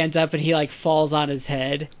just stands up and he like falls on his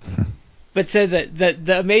head. But so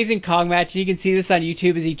the Amazing Kong match, and you can see this on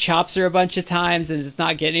YouTube, is he chops her a bunch of times and does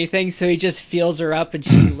not get anything, so he just feels her up and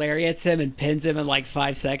she lariats him and pins him in like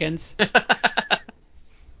 5 seconds.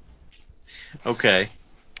 Okay.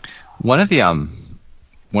 One of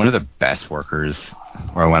the best workers,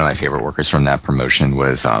 or one of my favorite workers from that promotion,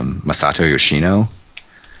 was Masato Yoshino.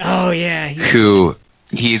 Oh yeah. He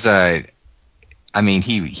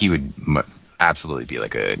would absolutely be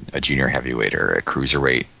like a junior heavyweight or a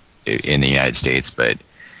cruiserweight in the United States, but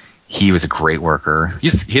he was a great worker.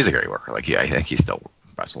 He's a great worker. Like, I think he still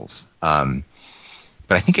wrestles. But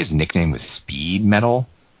I think his nickname was Speed Metal.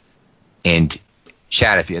 And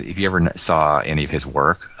Chad, if you ever saw any of his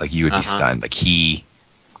work, like you would be stunned. Like he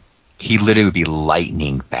he literally would be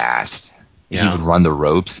lightning fast. Yeah. He would run the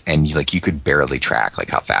ropes, and you could barely track like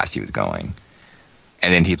how fast he was going.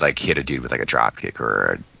 And then he'd like hit a dude with like a drop kick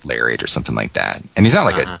or a lariat or something like that. And he's not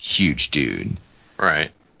like a huge dude,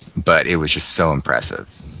 right? But it was just so impressive.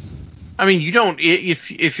 I mean, you don't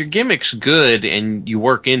if your gimmick's good and you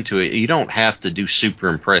work into it, you don't have to do super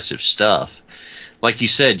impressive stuff. Like you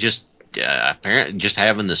said, just apparently just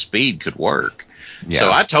having the speed could work. Yeah.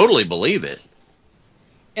 So I totally believe it.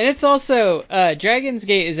 And it's also Dragon's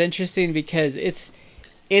Gate is interesting because it's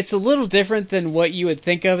a little different than what you would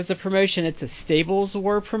think of as a promotion. It's a Stables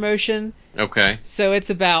War promotion. Okay. So it's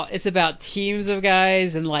about teams of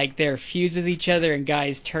guys and like their feuds with each other and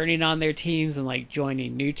guys turning on their teams and like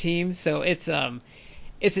joining new teams. So it's an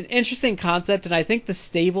interesting concept, and I think the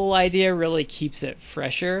stable idea really keeps it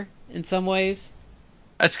fresher in some ways.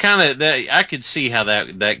 That's kind of that. I could see how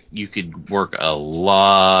that you could work a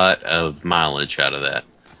lot of mileage out of that.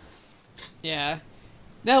 Yeah.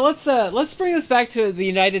 Now let's bring this back to the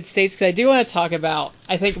United States, because I do want to talk about,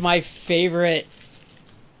 I think, my favorite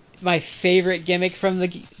gimmick from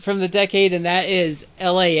the decade, and that is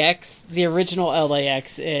LAX, the original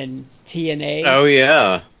LAX in TNA. Oh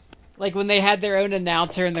yeah. Like when they had their own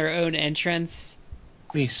announcer and their own entrance.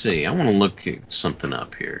 Let me see. I want to look something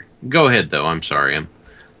up here. Go ahead though. I'm sorry.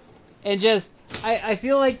 And just I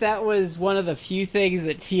feel like that was one of the few things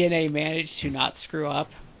that TNA managed to not screw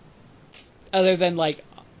up, other than like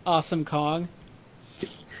Awesome Kong.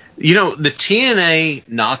 You know, the TNA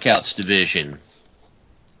Knockouts division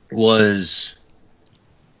was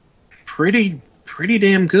pretty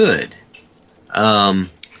damn good.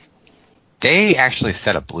 They actually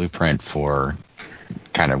set a blueprint for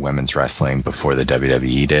kind of women's wrestling before the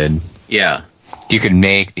WWE did. Yeah. You could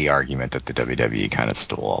make the argument that the WWE kind of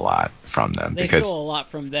stole a lot from them. They stole a lot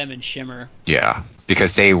from them and Shimmer. Yeah,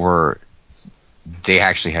 because they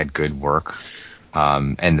actually had good work.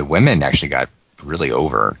 And the women actually got really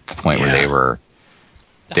over to the point where they were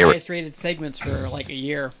the highest rated segments for like a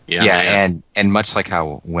year. Yeah, and much like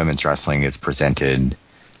how women's wrestling is presented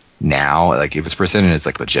now, like it was presented as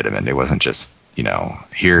like legitimate. It wasn't just,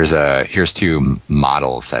 here's two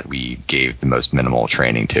models that we gave the most minimal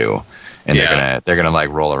training to, and they're gonna like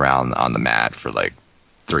roll around on the mat for like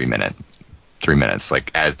 3 minutes.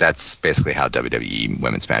 Like that's basically how WWE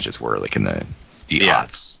women's matches were like in the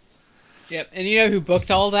aughts. Yep, and you know who booked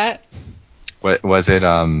all that? What was it?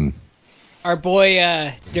 Our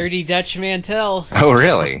boy, Dirty Dutch Mantel. Oh,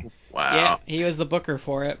 really? Wow. Yeah, he was the booker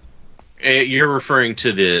for it. You're referring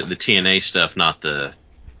to the TNA stuff, not the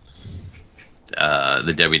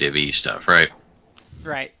WWE stuff, right?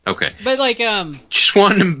 Right. Okay. But like, just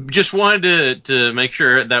wanted to make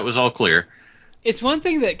sure that was all clear. It's one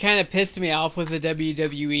thing that kind of pissed me off with the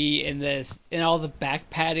WWE and all the back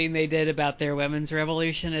patting they did about their women's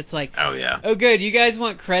revolution. It's like, oh good, you guys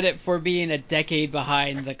want credit for being a decade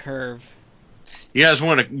behind the curve. You guys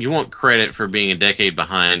want credit for being a decade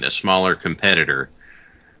behind a smaller competitor.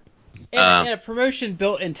 And a promotion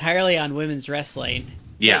built entirely on women's wrestling.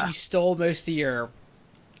 Yeah. That you stole most of your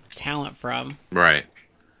talent from. Right.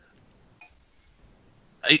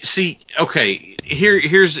 See, okay,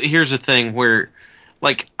 here's the thing where,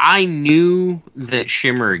 like, I knew that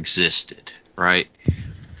Shimmer existed, right?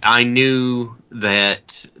 I knew that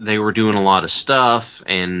they were doing a lot of stuff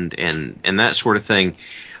and that sort of thing.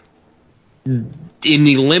 In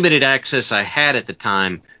the limited access I had at the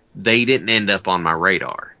time, they didn't end up on my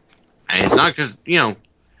radar. And it's not because,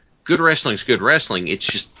 good wrestling's good wrestling. It's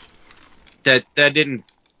just that didn't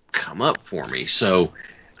come up for me. So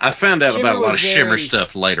I found out about a lot of Shimmer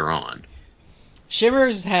stuff later on.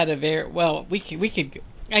 Shimmer's had a very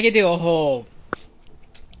I could do a whole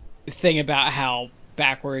thing about how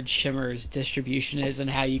backwards Shimmer's distribution is and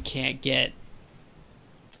how you can't get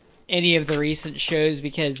any of the recent shows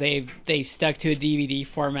because they stuck to a DVD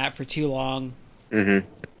format for too long. Mm-hmm.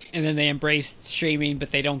 And then they embraced streaming,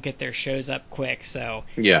 but they don't get their shows up quick. So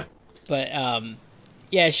yeah.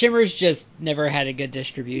 But Shimmer's just never had a good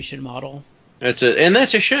distribution model. That's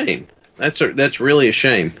a shame. That's really a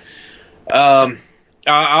shame. I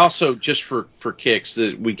also, just for kicks,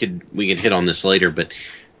 that we could hit on this later, but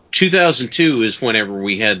 2002 is whenever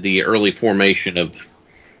we had the early formation of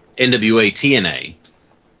NWA TNA.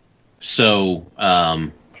 So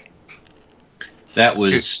that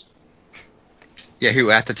was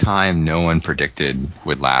who at the time no one predicted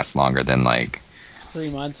would last longer than like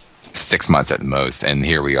 3 months, 6 months at most, and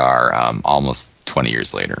here we are, almost 20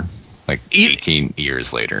 years later. Like 18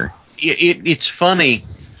 years later. It's funny.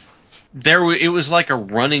 it was like a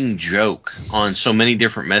running joke on so many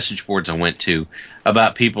different message boards I went to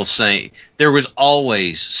about people saying there was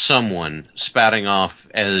always someone spouting off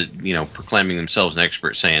as proclaiming themselves an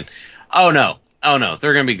expert saying, oh no,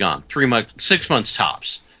 they're going to be gone 6 months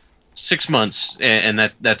tops, 6 months,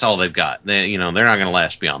 and that's all they've got. They're not going to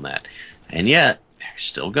last beyond that, and yet they're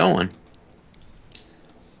still going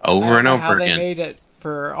over and over how again. they made it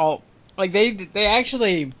for all, like they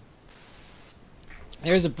actually.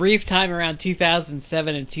 There was a brief time around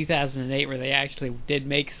 2007 and 2008 where they actually did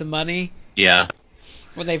make some money. Yeah.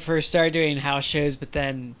 When they first started doing house shows, but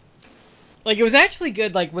then, like, it was actually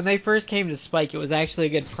good. Like, when they first came to Spike, it was actually a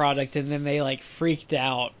good product, and then they, like, freaked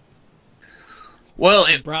out. Well,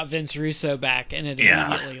 it brought Vince Russo back, and it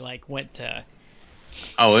immediately, like, went to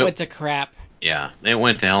crap. Yeah, it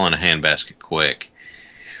went to hell in a handbasket quick.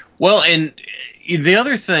 Well, and the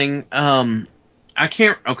other thing, I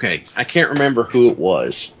can't remember who it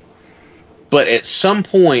was, but at some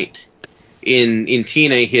point in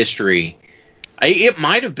TNA history, it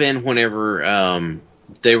might have been whenever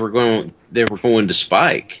they were going to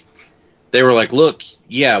Spike. They were like, "Look,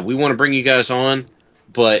 yeah, we want to bring you guys on,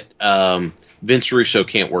 but Vince Russo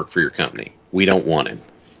can't work for your company. We don't want him.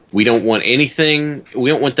 We don't want anything.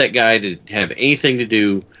 We don't want that guy to have anything to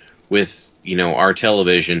do with our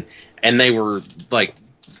television." And they were like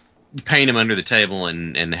paying him under the table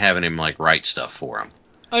and having him like write stuff for him.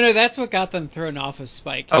 Oh no, that's what got them thrown off of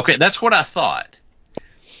Spike. Okay, that's what I thought.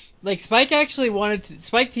 Like Spike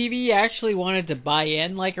TV actually wanted to buy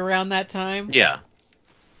in like around that time. Yeah.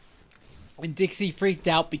 And Dixie freaked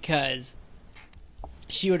out because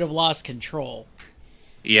she would have lost control.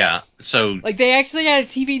 Yeah. So like they actually had a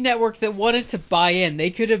TV network that wanted to buy in. They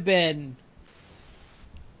could have been.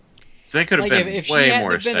 They could have been if way she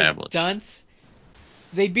more hadn't been established. A dunce,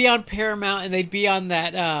 they'd be on Paramount and they'd be on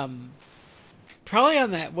that probably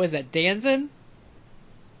on that, was that Danzin?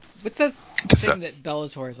 What's that thing that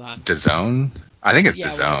Bellator's on? DAZN? I think it's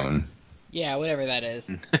DAZN. Yeah, whatever that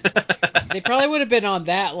is. They probably would have been on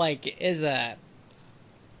that like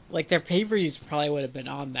their pay-per-views probably would have been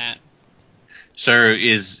on that. So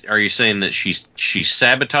are you saying that she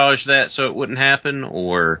sabotaged that so it wouldn't happen,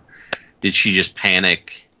 or did she just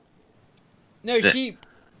panic? No, she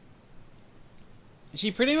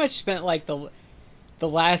pretty much spent like the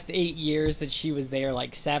last 8 years that she was there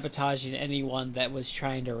like sabotaging anyone that was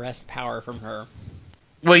trying to wrest power from her.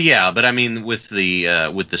 Well, yeah, but I mean with the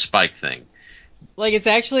Spike thing. Like it's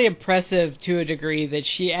actually impressive to a degree that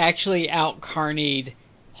she actually out-carnied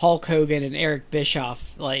Hulk Hogan and Eric Bischoff.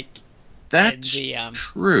 Like that's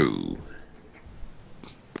true.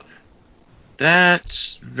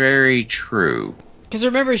 That's very true. Because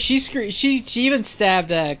remember, she even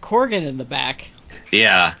stabbed Corgan in the back.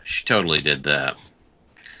 Yeah, she totally did that.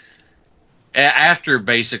 After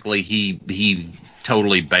basically he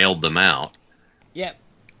totally bailed them out. Yep.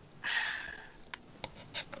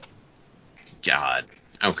 God.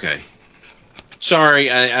 Okay. Sorry,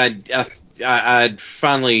 I'd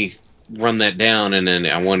finally run that down, and then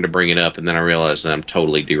I wanted to bring it up, and then I realized that I'm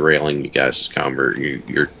totally derailing you guys'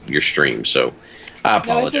 your stream. So I apologize.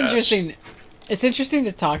 No, it's interesting. It's interesting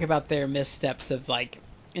to talk about their missteps of like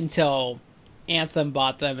until Anthem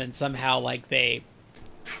bought them and somehow like they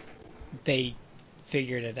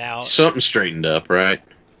figured it out. Something straightened up, right?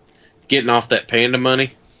 Getting off that Panda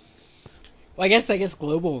money. Well, I guess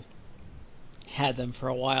Global had them for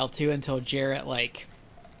a while too until Jarrett like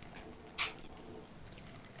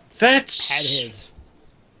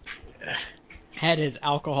had his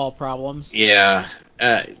alcohol problems. Yeah.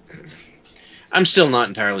 I'm still not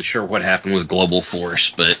entirely sure what happened with Global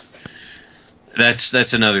Force, but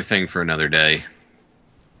that's another thing for another day.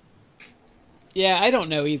 Yeah, I don't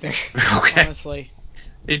know either. Okay. Honestly,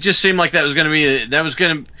 it just seemed like that was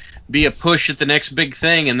going to be a push at the next big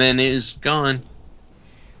thing, and then it is gone.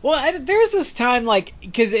 Well, there's this time like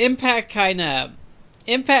because TNA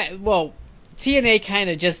kind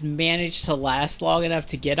of just managed to last long enough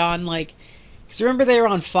to get on like. Because remember they were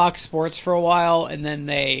on Fox Sports for a while, and then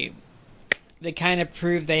they kind of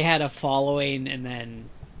proved they had a following, and then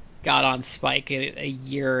got on Spike a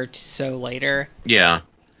year or so later. Yeah.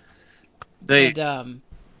 They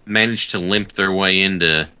managed to limp their way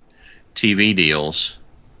into TV deals.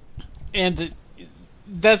 And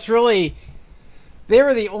that's really... They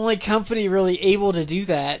were the only company really able to do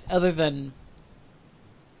that, other than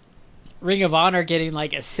Ring of Honor getting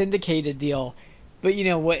like a syndicated deal. But you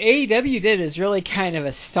know, what AEW did is really kind of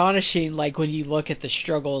astonishing, like when you look at the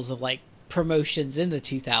struggles of like promotions in the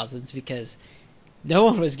 2000s, because no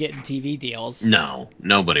one was getting TV deals. No,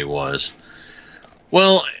 nobody was.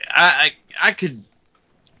 Well, I could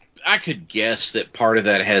I could guess that part of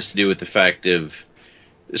that has to do with the fact of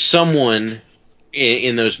someone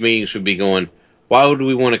in those meetings would be going, why would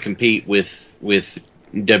we want to compete with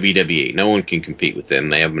WWE? No one can compete with them.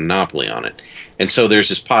 They have a monopoly on it. And so there's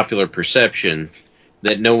this popular perception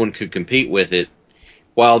that no one could compete with it,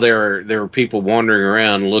 while there are people wandering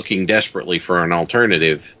around looking desperately for an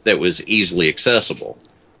alternative that was easily accessible.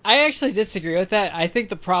 I actually disagree with that. I think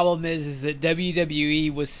the problem is that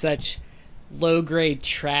WWE was such low-grade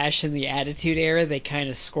trash in the Attitude Era, they kind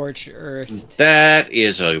of scorched earth. That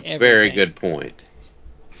is a everything. very good point.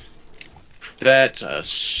 That's a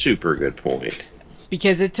super good point.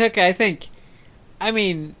 Because it took, I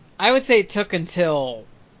would say it took until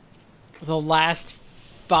the last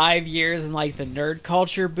 5 years in like the nerd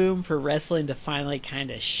culture boom for wrestling to finally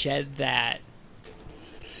kind of shed that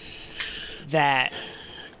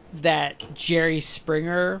Jerry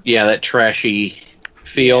Springer. Yeah, that trashy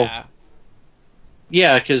feel. Yeah.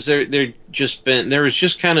 Yeah, because there was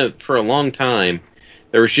just kind of, for a long time,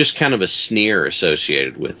 there was just kind of a sneer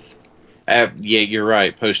associated with. Yeah, you're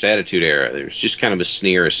right. Post Attitude Era, there was just kind of a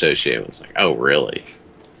sneer associated with. It's like, oh, really?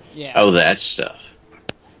 Yeah. Oh, that stuff.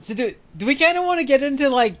 So do we kind of want to get into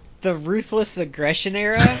like the Ruthless Aggression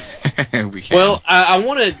Era? We can. Well, I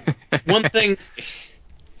wanted one thing.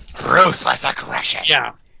 Ruthless Aggression.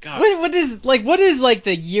 Yeah. God. What is like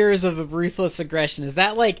the years of the Ruthless Aggression? Is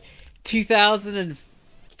that like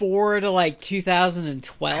 2004 to like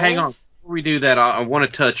 2012? Hang on. Before we do that, I want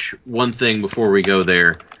to touch one thing before we go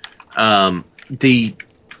there.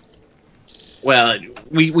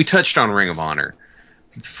 We touched on Ring of Honor.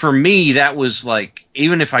 For me, that was like,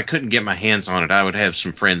 even if I couldn't get my hands on it, I would have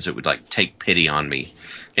some friends that would like take pity on me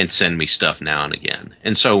and send me stuff now and again.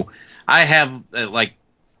 And so I have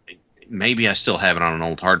maybe I still have it on an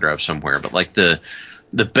old hard drive somewhere, but like the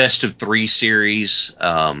best of 3 series,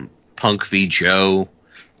 Punk v. Joe.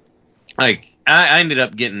 Like I ended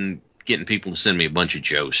up getting people to send me a bunch of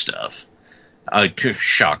Joe stuff.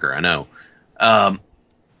 Shocker, I know.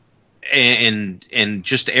 And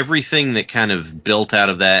just everything that kind of built out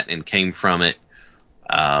of that and came from it,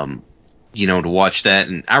 to watch that.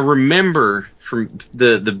 And I remember from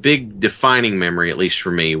the big defining memory, at least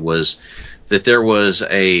for me, was that there was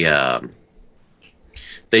they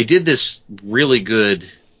did this really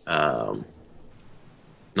good, promo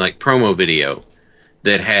video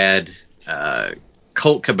that had,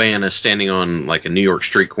 Colt Cabana standing on like a New York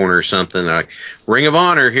street corner or something, like Ring of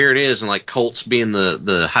Honor, here it is, and like Colt's being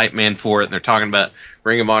the hype man for it, and they're talking about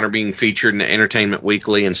Ring of Honor being featured in Entertainment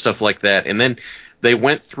Weekly and stuff like that. And then they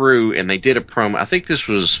went through and they did a promo. I think this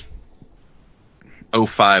was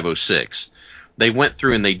 05, 06. They went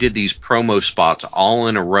through and they did these promo spots all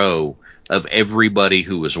in a row of everybody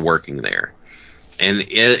who was working there. And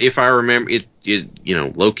if I remember,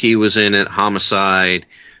 Low Key was in it, Homicide,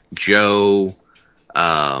 Joe,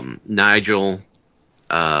 Nigel,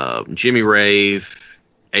 Jimmy Rave,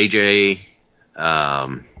 AJ,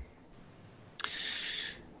 BJ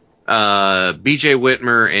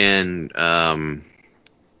Whitmer, and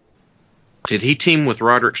did he team with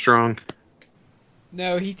Roderick Strong?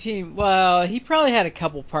 No, he probably had a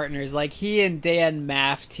couple partners. Like he and Dan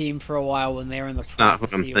Maff teamed for a while when they were in the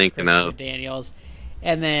Prophecy with Christopher Daniels.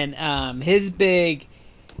 And then his big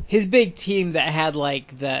team that had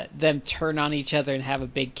like them turn on each other and have a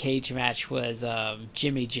big cage match was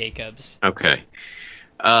Jimmy Jacobs. Okay.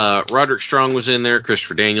 Roderick Strong was in there.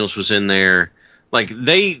 Christopher Daniels was in there. Like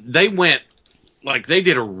they went, like they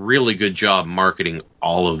did a really good job marketing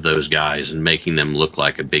all of those guys and making them look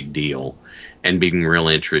like a big deal and being real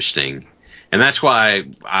interesting. And that's why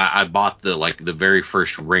I bought the very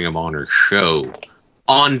first Ring of Honor show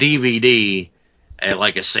on DVD at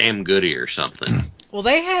like a Sam Goody or something. Well,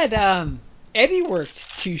 they had Eddie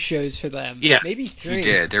worked 2 shows for them. Yeah, maybe 3. He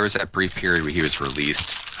did. There was that brief period where he was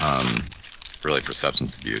released, really for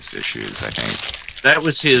substance abuse issues, I think. That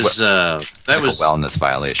was his. That was a wellness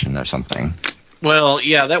violation or something. Well,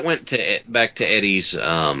 yeah, that went back to Eddie's.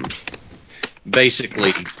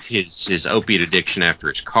 Basically, his opiate addiction after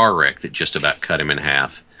his car wreck that just about cut him in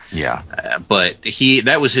half. Yeah. But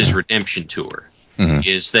that was his redemption tour. Mm-hmm.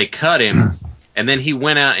 Is they cut him. And then he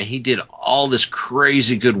went out and he did all this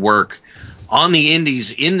crazy good work on the indies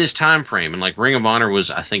in this time frame. And like Ring of Honor was,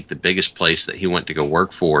 I think, the biggest place that he went to go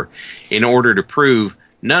work for in order to prove,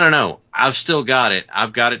 no, I've still got it.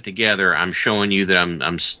 I've got it together. I'm showing you that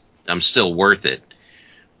I'm still worth it.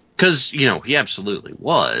 Because, he absolutely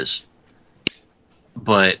was.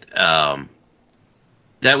 But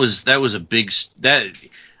that was a big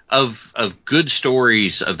of good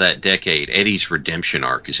stories of that decade. Eddie's redemption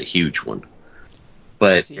arc is a huge one.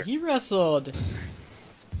 But he wrestled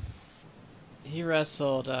He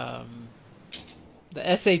wrestled the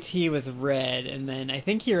SAT with Red, and then I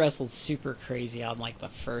think he wrestled Super Crazy on like the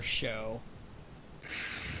first show.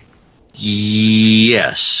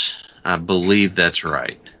 Yes, I believe that's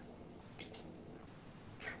right.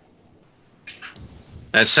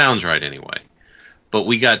 That sounds right anyway. But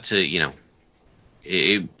we got to,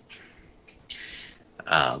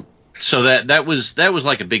 so that was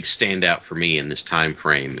like a big standout for me in this time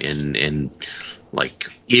frame. And like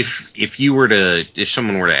if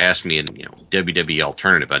someone were to ask me in WWE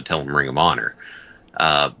alternative, I'd tell them Ring of Honor.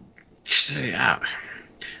 I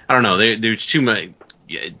don't know. There's too much.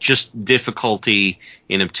 Just difficulty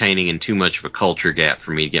in obtaining and too much of a culture gap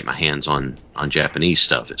for me to get my hands on Japanese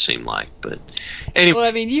stuff, it seemed like. But anyway. Well,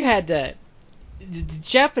 I mean, the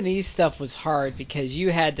Japanese stuff was hard because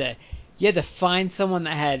you had to find someone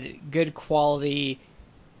that had good quality,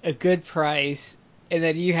 a good price, and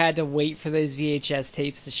then you had to wait for those VHS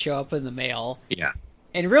tapes to show up in the mail. Yeah.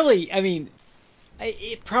 And really, I mean,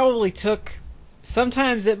 it probably took,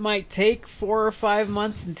 sometimes it might take 4 or 5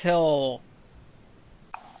 months until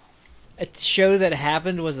a show that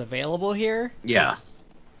happened was available here. Yeah.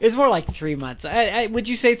 It was more like 3 months. Would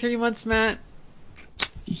you say 3 months, Matt?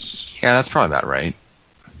 Yeah, that's probably about right.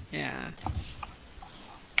 Yeah.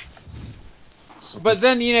 But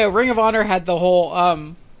then, Ring of Honor had the whole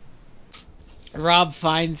Rob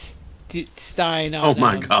Feinstein on Oh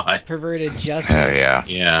my God. Perverted Justice. Oh, yeah.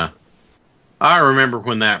 Yeah. I remember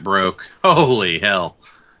when that broke. Holy hell.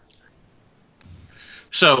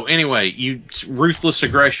 So anyway, Ruthless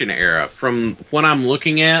Aggression era. From what I'm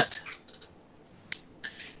looking at,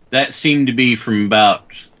 that seemed to be from about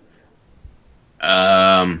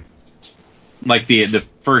like the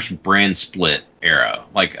first brand split era,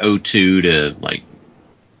 like 02 to like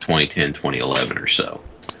 2010, 2011 or so.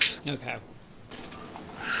 Okay.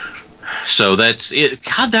 So that's it.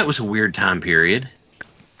 God, that was a weird time period.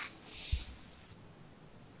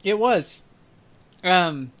 It was.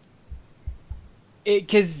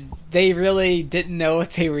 Because they really didn't know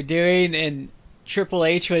what they were doing, and Triple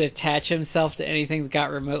H would attach himself to anything that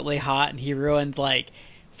got remotely hot, and he ruined like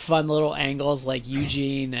fun little angles like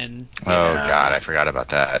Eugene and. Oh God, I forgot about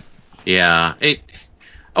that. Yeah.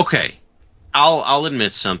 Okay. I'll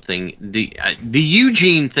admit something. The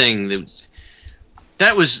Eugene thing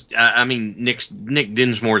that was I mean Nick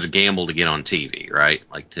Dinsmore's gamble to get on TV, right?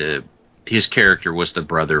 Like his character was the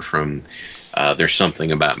brother from There's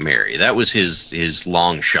Something About Mary. That was his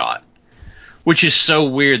long shot, which is so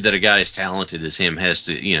weird that a guy as talented as him has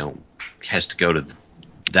to go to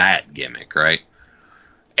that gimmick, right?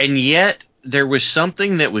 And yet there was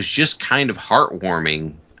something that was just kind of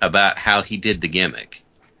heartwarming about how he did the gimmick.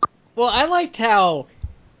 Well, I liked how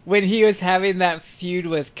when he was having that feud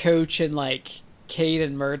with Coach and like Cade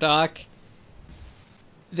and Murdoch,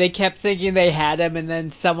 they kept thinking they had him, and then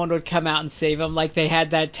someone would come out and save him. Like they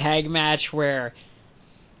had that tag match where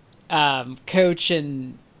Coach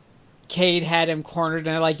and Cade had him cornered, and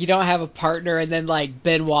they're like, "You don't have a partner," and then like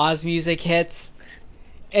Benoit's music hits,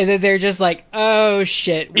 and then they're just like, "Oh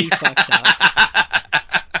shit, we fucked up."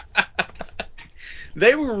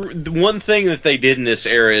 They were the one thing that they did in this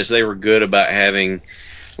era is they were good about having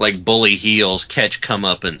like bully heels catch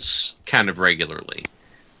comeuppance kind of regularly.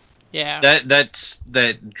 Yeah.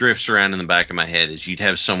 That drifts around in the back of my head is you'd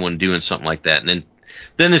have someone doing something like that, and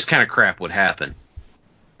then this kind of crap would happen,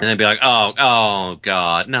 and they'd be like, oh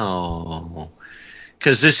God, no,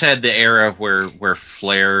 because this had the era where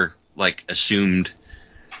Flair like assumed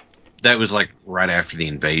that was like right after the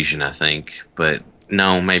invasion, I think, but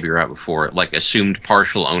no, maybe right before it, like assumed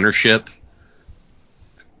partial ownership.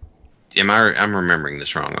 I'm remembering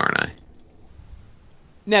this wrong, aren't I?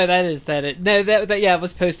 No, that is that. No, that yeah, it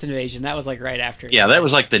was post invasion. That was like right after. Yeah, that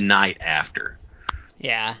was like the night after.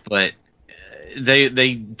 Yeah. But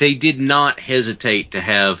they did not hesitate to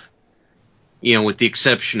have, with the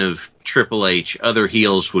exception of Triple H, other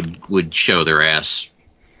heels would show their ass,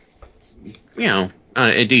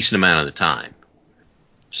 a decent amount of the time.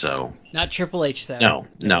 So not Triple H though. No.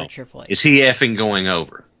 Never Triple H. Is he effing going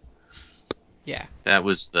over? Yeah. That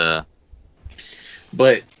was the.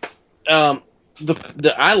 But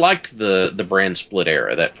I liked the brand split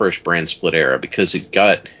era, that first brand split era, because it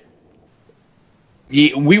got.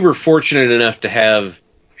 We were fortunate enough to have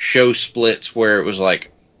show splits where it was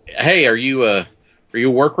like, hey, are you a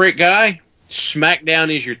work rate guy?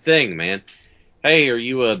 SmackDown is your thing, man. Hey, are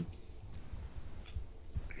you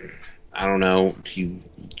I don't know, if you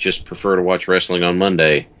just prefer to watch wrestling on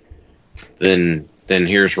Monday, then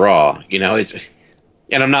here's Raw. It's,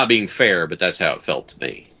 and I'm not being fair, but that's how it felt to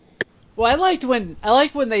me. Well, I liked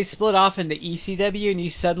when they split off into ECW and you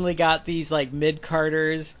suddenly got these like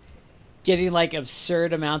mid-carders getting like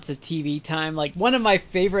absurd amounts of TV time. Like one of my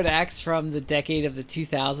favorite acts from the decade of the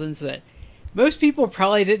 2000s that most people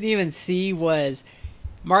probably didn't even see was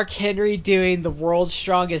Mark Henry doing the World's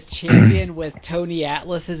Strongest Champion with Tony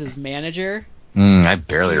Atlas as his manager. I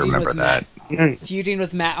barely Feuding remember with that. Feuding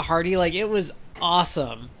with Matt Hardy. Like, it was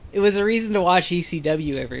awesome. It was a reason to watch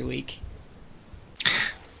ECW every week.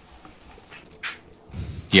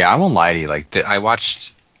 Yeah, I won't lie to you. Like,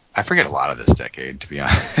 I forget a lot of this decade, to be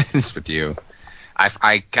honest with you.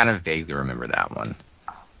 I kind of vaguely remember that one.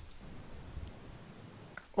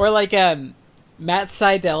 Or like Matt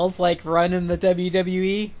Seidel's like run in the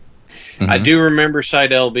WWE. I do remember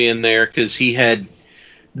Seidel being there because he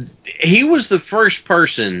was the first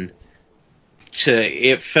person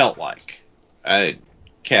it felt like,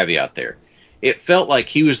 caveat there, it felt like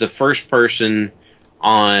he was the first person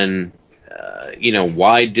on,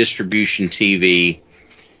 wide distribution TV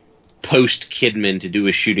post Kidman to do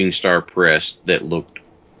a shooting star press that looked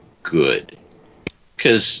good.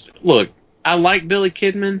 Because, look, I like Billy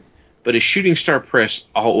Kidman, but his shooting star press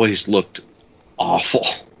always looked awful.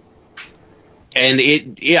 And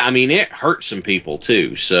it hurt some people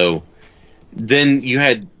too. So then you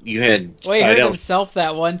had Well, he hurt himself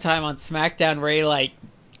that one time on SmackDown where he like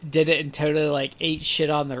did it and totally like ate shit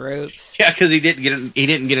on the ropes. Yeah, because he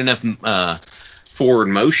didn't get enough forward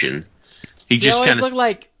motion. He just kind of looked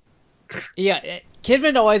like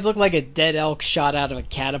Kidman always looked like a dead elk shot out of a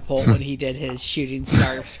catapult when he did his shooting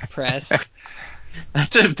star press.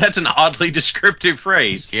 That's an oddly descriptive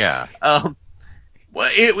phrase. Yeah. Well,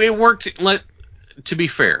 it worked. To be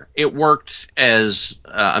fair, it worked as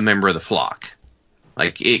a member of the flock.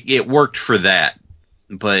 Like it worked for that,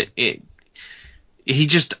 but he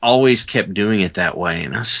just always kept doing it that way,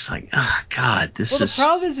 and I was just like, oh God, this is.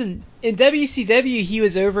 Well, the problem is in WCW he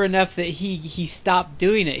was over enough that he stopped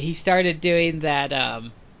doing it. He started doing that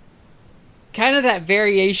kind of that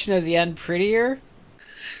variation of the Unprettier.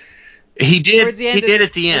 He did. He did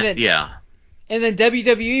at the end, yeah. And then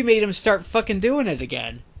WWE made him start fucking doing it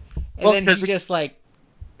again. And then he just like...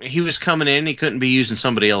 He was coming in, he couldn't be using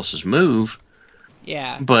somebody else's move.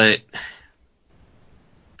 Yeah. But...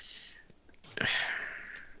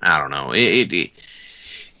 I don't know.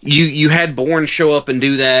 You had Bourne show up and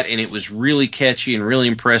do that, and it was really catchy and really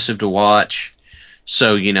impressive to watch.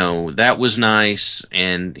 So, that was nice.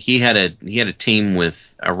 And he had a team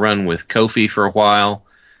with a run with Kofi for a while,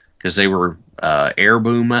 because they were Air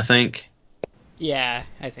Boom, I think. Yeah,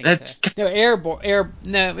 I think so. No,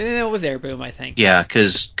 it was Air Boom, I think. Yeah,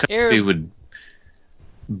 because Kofi would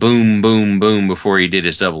boom, boom, boom before he did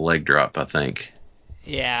his double leg drop, I think.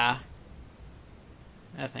 Yeah.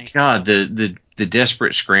 I think God, so. the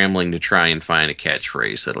desperate scrambling to try and find a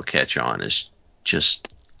catchphrase that'll catch on is just...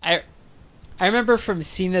 I remember from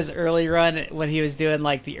Cena's early run when he was doing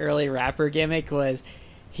like the early rapper gimmick was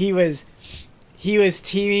he was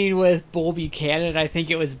teaming with Bull Buchanan. I think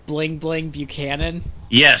it was Bling Bling Buchanan.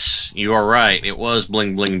 Yes, you are right. It was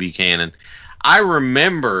Bling Bling Buchanan. I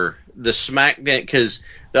remember the SmackDown, because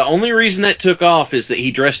the only reason that took off is that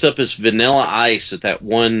he dressed up as Vanilla Ice at that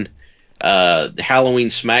one Halloween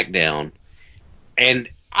SmackDown. And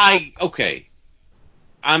I'm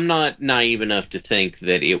not naive enough to think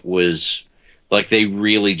that it was like they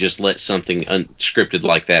really just let something unscripted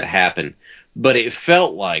like that happen. But it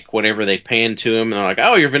felt like whenever they panned to him, and they're like,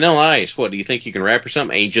 "Oh, you're Vanilla Ice. What, do you think you can rap or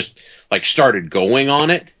something?" And he just like started going on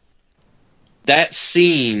it. That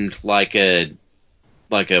seemed like a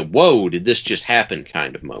whoa, did this just happen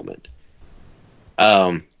kind of moment.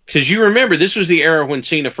 Because you remember, this was the era when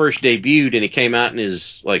Cena first debuted, and he came out in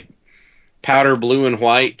his like powder blue and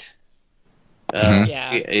white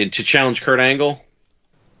to challenge Kurt Angle.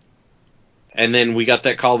 And then we got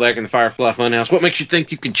that call back in the Firefly Funhouse. What makes you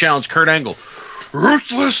think you can challenge Kurt Angle?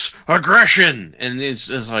 Ruthless aggression. And it's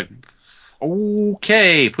like,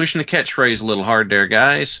 okay, pushing the catchphrase a little hard there,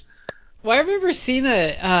 guys. Well, I remember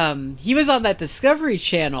Cena, he was on that Discovery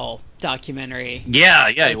Channel documentary. Yeah,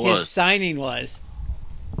 he was. His signing was.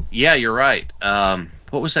 Yeah, you're right.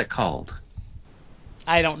 What was that called?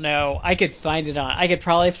 I don't know. I could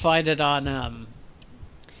probably find it on...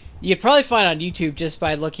 You could probably find it on YouTube just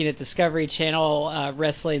by looking at Discovery Channel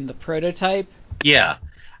Wrestling the Prototype. Yeah,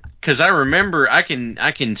 because I remember I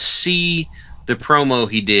can see the promo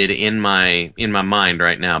he did in my mind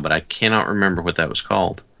right now, but I cannot remember what that was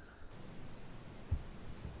called.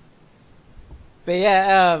 But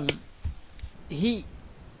yeah,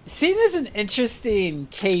 Cena's an interesting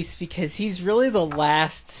case because he's really the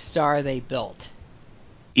last star they built.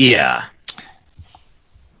 Yeah.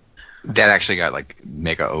 That actually got like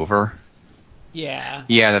mega over. Yeah.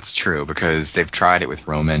 Yeah, that's true because they've tried it with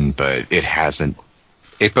Roman, but it hasn't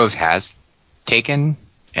it both has taken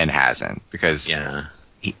and hasn't, because Yeah.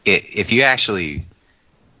 if you actually,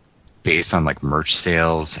 based on like merch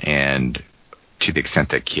sales and to the extent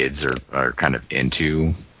that kids are kind of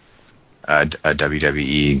into a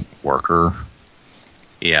WWE worker,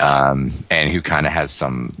 Yeah. and who kind of has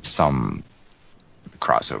some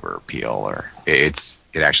crossover appeal, or it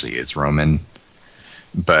actually is Roman,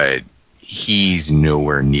 but he's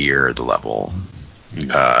nowhere near the level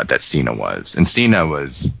that Cena was. And Cena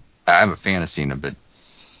was, I'm a fan of Cena, but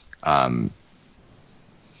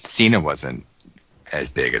Cena wasn't as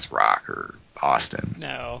big as Rock or Austin.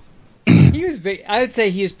 No. He was big. I would say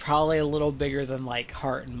he was probably a little bigger than like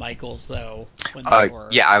Hart and Michaels, though. When they were.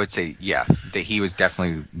 Yeah, I would say that he was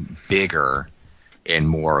definitely bigger and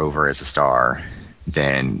more over as a star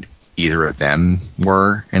than either of them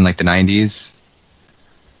were in like the 90s.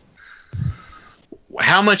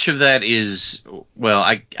 How much of that is, well,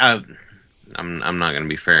 I'm not going to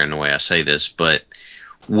be fair in the way I say this, but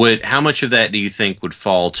how much of that do you think would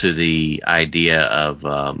fall to the idea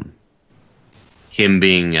of him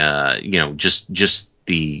being, just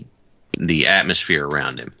the atmosphere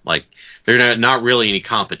around him? Like, there's not really any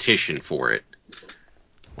competition for it.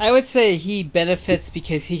 I would say he benefits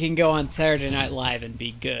because he can go on Saturday Night Live and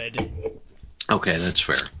be good. Okay, that's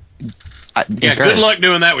fair. Yeah, good luck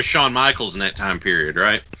doing that with Shawn Michaels in that time period,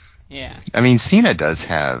 right? Yeah. I mean, Cena does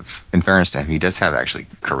have, in fairness to him, he does have actually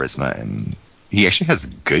charisma, and he actually has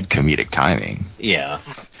good comedic timing. Yeah.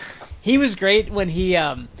 He was great when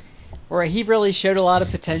where he really showed a lot of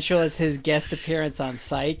potential as his guest appearance on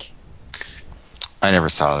Psych. I never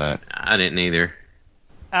saw that. I didn't either.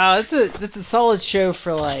 It's a solid show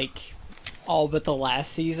for like all but the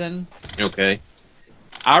last season. Okay.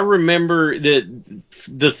 I remember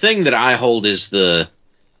the thing that I hold is this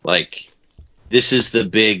is the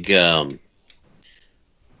big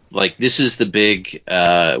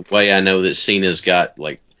way I know that Cena's got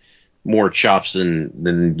like more chops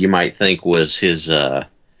than you might think was his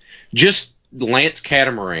just Lance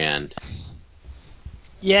Catamaran.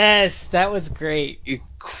 Yes, that was great. It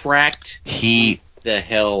cracked He the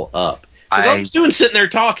hell up. I was sitting there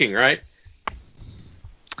talking, right?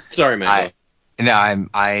 Sorry, man.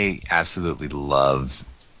 I absolutely love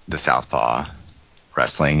the Southpaw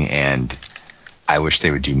wrestling, and I wish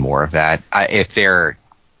they would do more of that. They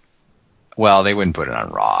wouldn't put it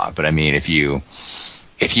on Raw, but I mean, if you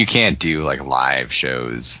can't do like live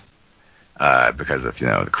shows because of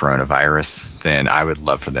the coronavirus, then I would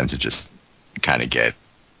love for them to just kind of get,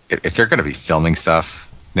 if they're going to be filming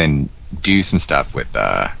stuff, then do some stuff with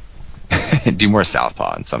do more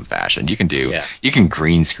Southpaw in some fashion. You can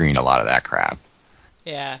green screen a lot of that crap.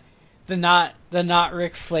 Yeah, the not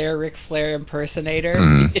Ric Flair impersonator.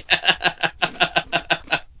 Mm.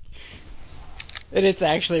 And it's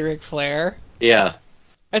actually Ric Flair. Yeah.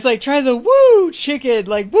 It's like, try the woo chicken,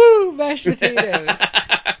 like woo mashed potatoes.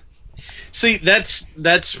 See, that's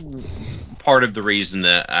part of the reason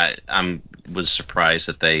that I was surprised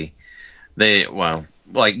that they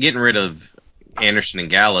getting rid of Anderson and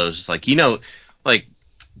Gallows. Like, like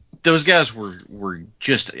those guys were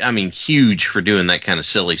just, I mean, huge for doing that kind of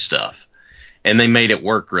silly stuff, and they made it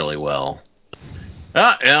work really well.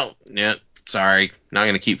 Yeah. Sorry, not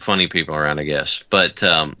going to keep funny people around, I guess. But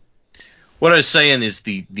what I was saying is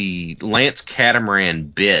the Lance Catamaran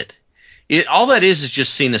bit. All that is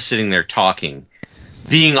just Cena sitting there talking,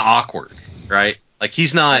 being awkward, right? Like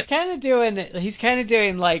he's not. He's kind of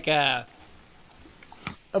doing like a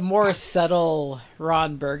more subtle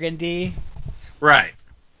Ron Burgundy. Right.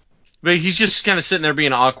 But he's just kind of sitting there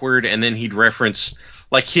being awkward, and then he'd reference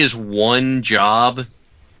like his one job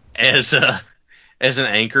as an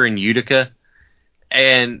anchor in Utica,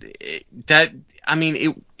 and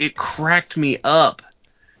it cracked me up.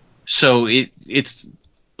 So it's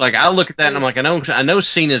like I look at that and I'm like, I know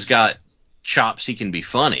Cena's got chops. He can be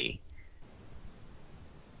funny.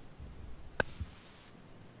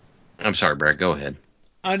 I'm sorry, Brad. Go ahead.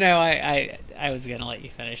 Oh no, I was gonna let you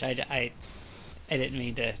finish. I didn't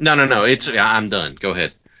mean to. No. I'm done. Go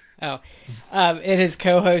ahead. Oh, and his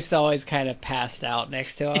co-host always kind of passed out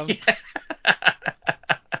next to him.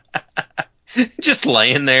 Just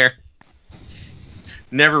laying there,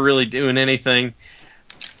 never really doing anything.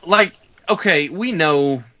 Like, okay, we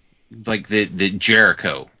know like that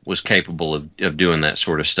Jericho was capable of doing that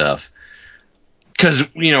sort of stuff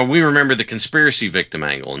because we remember the conspiracy victim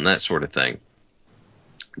angle and that sort of thing.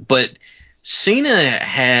 But Cena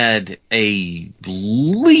had a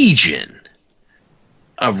legion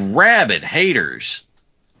of rabid haters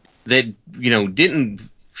that didn't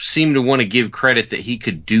seem to want to give credit that he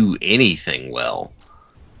could do anything well.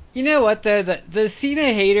 You know what though, the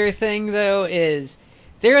Cena hater thing though is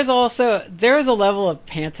There is a level of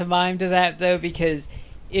pantomime to that though, because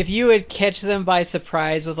if you would catch them by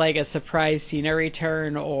surprise with like a surprise Cena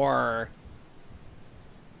return or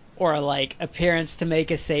like appearance to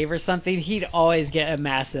make a save or something, he'd always get a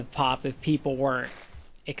massive pop if people weren't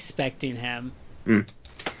expecting him.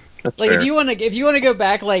 That's Like fair. if you want to go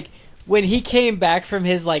back, like when he came back from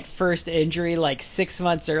his like first injury like 6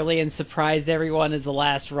 months early and surprised everyone as the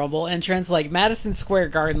last Rumble entrance, like Madison Square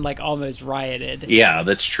Garden like almost rioted. Yeah,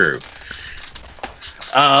 that's true.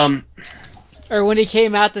 Or when he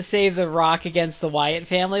came out to save The Rock against the Wyatt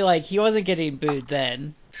family, like he wasn't getting booed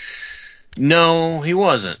then. No, he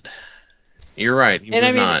wasn't. You're right. He And was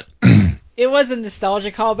I mean, not. it was a nostalgia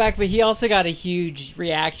callback, but he also got a huge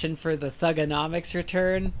reaction for the Thugonomics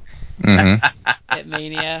return at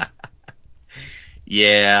Mania.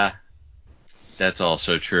 Yeah, that's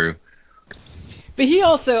also true. But he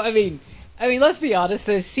also, I mean, let's be honest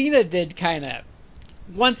though, Cena did kind of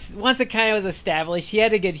once it kind of was established, he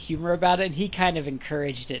had a good humor about it, and he kind of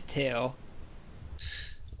encouraged it too.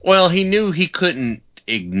 Well, he knew he couldn't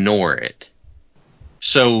ignore it.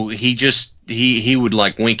 So he just he would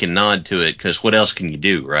like wink and nod to it, because what else can you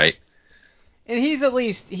do, right? And he's at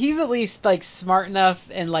least like smart enough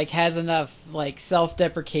and like has enough like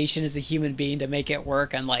self-deprecation as a human being to make it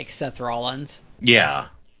work, unlike Seth Rollins. Yeah.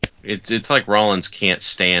 It's like Rollins can't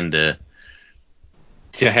stand to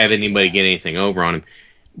have anybody get anything over on him.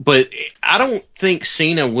 But I don't think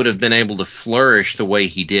Cena would have been able to flourish the way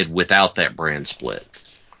he did without that brand split.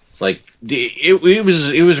 Like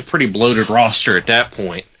it was a pretty bloated roster at that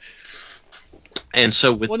point. And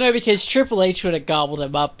so with Well, no, because Triple H would have gobbled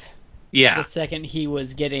him up yeah, the second he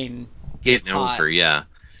was getting hot. over, yeah.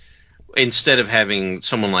 Instead of having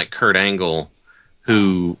someone like Kurt Angle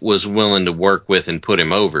who was willing to work with and put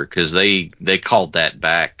him over, because they called that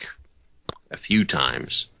back a few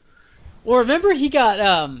times. Well, remember he got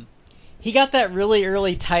that really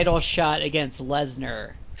early title shot against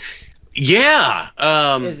Lesnar Yeah,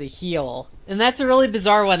 as a heel, and that's a really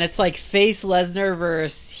bizarre one. It's like face Lesnar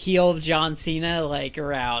versus heel John Cena, like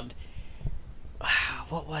around.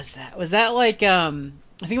 What was that? Was that like I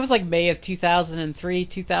think it was like May of 2003,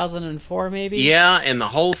 2004, maybe. yeah, and the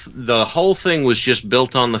whole thing was just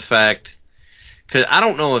built on the fact, because I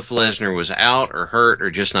don't know if Lesnar was out or hurt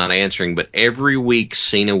or just not answering, but every week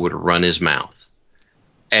Cena would run his mouth,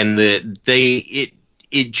 and it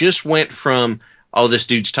just went from, oh, this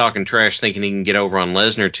dude's talking trash thinking he can get over on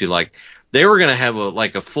Lesnar, to like they were gonna have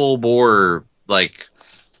a full bore, like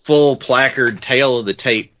full placard tail of the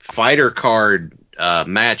tape fighter card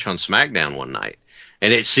match on SmackDown one night,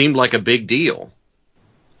 and it seemed like a big deal.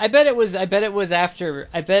 I bet that was after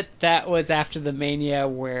the Mania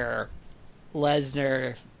where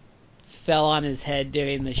Lesnar fell on his head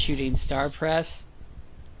doing the shooting star press.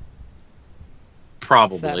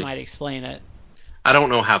 Probably. So that might explain it. I don't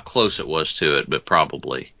know how close it was to it, but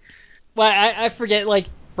probably. Well, I forget, like,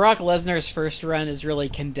 Brock Lesnar's first run is really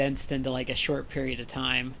condensed into, like, a short period of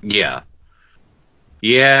time. Yeah.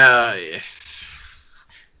 Yeah.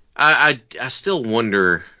 I still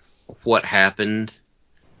wonder what happened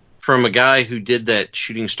from a guy who did that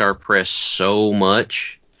shooting star press so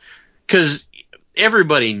much. Because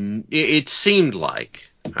everybody, it seemed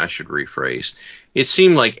like, I should rephrase, it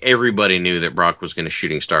seemed like everybody knew that Brock was going to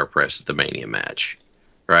shooting star press at the Mania match,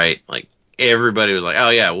 right? Like, everybody was like, oh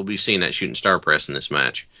yeah, we'll be seeing that shooting star press in this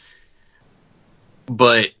match.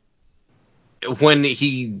 But when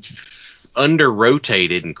he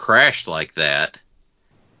under-rotated and crashed like that,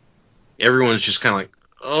 everyone's just kind of like,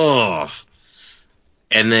 oh.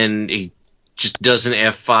 And then he just does an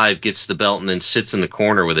F5, gets the belt, and then sits in the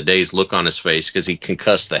corner with a dazed look on his face because he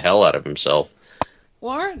concussed the hell out of himself.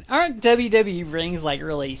 Well, aren't WWE rings like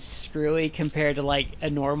really screwy compared to like a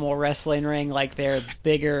normal wrestling ring? Like they're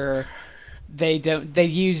bigger. They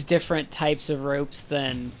use different types of ropes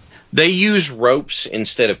than. They use ropes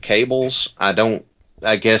instead of cables. I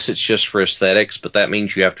guess it's just for aesthetics, but that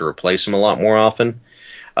means you have to replace them a lot more often.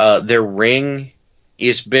 Their ring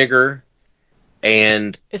is bigger,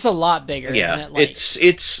 and it's a lot bigger. Yeah, isn't it? Like,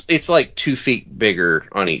 it's like 2 feet bigger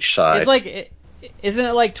on each side. It's like, isn't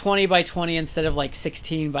it like 20 by 20 instead of like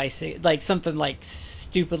 16 by 6, like something like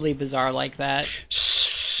stupidly bizarre like that?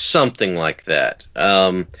 Something like that.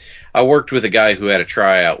 I worked with a guy who had a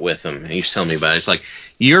tryout with him, and he was telling me about it. It's like,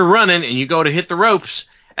 you're running, and you go to hit the ropes,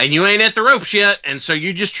 and you ain't at the ropes yet, and so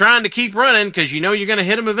you're just trying to keep running because you know you're going to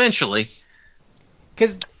hit them eventually.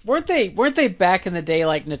 Because weren't they back in the day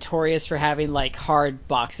like notorious for having like hard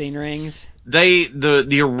boxing rings?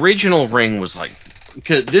 The original ring was like,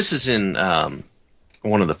 because this is in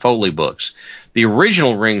one of the Foley books. The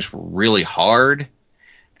original rings were really hard,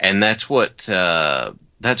 and that's what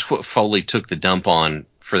that's what Foley took the dump on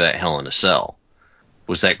for that Hell in a Cell.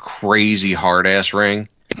 Was that crazy hard ass ring?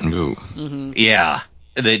 Ooh. Mm-hmm. Yeah,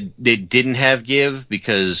 they didn't have give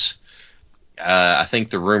because I think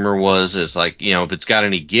the rumor was is like, if it's got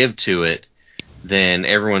any give to it, then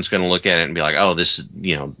everyone's going to look at it and be like, oh, this is,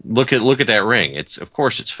 look at that ring. Of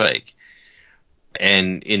course it's fake.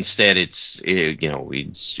 And instead it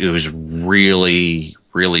was really,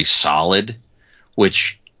 really solid,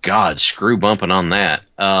 which God, screw bumping on that.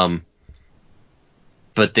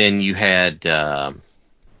 But then you had,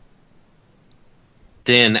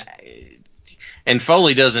 and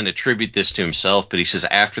Foley doesn't attribute this to himself, but he says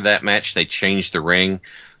after that match they changed the ring,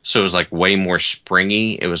 so it was like way more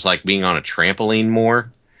springy. It was like being on a trampoline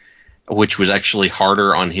more, which was actually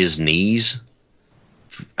harder on his knees,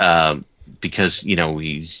 because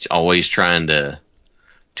he's always trying to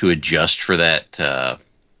adjust for that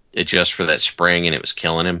spring, and it was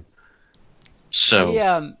killing him. So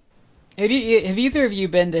have either of you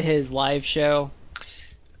been to his live show?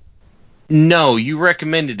 No, you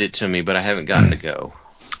recommended it to me, but I haven't gotten to go.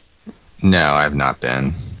 No, I've not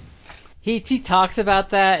been. He talks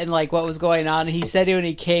about that and like what was going on. He said when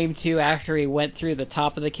he came to after he went through the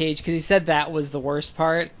top of the cage, because he said that was the worst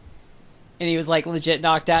part, and he was like legit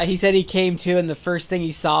knocked out. He said he came to and the first thing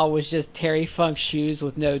he saw was just Terry Funk's shoes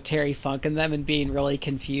with no Terry Funk in them and being really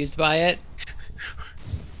confused by it.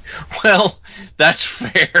 Well, that's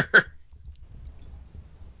fair.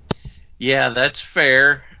 Yeah, that's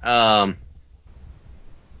fair.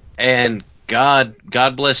 And God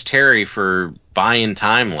bless Terry for buying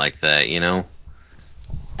time like that,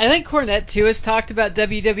 I think Cornette too has talked about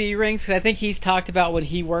WWE rings, because I think he's talked about when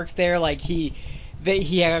he worked there, like he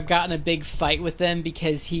had gotten a big fight with them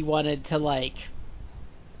because he wanted to like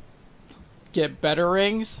get better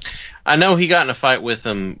rings. I know he got in a fight with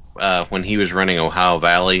them when he was running Ohio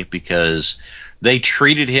Valley, because they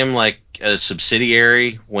treated him like a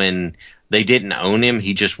subsidiary when they didn't own him.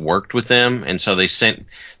 He just worked with them, and so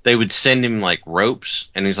they would send him like ropes,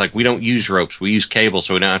 and he's like, we don't use ropes, we use cable,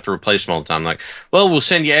 so we don't have to replace them all the time. I'm like, well, we'll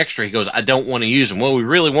send you extra. He goes, I don't want to use them. Well, we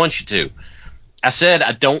really want you to. I said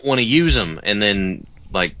I don't want to use them, and then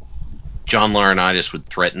like John Laurinaitis would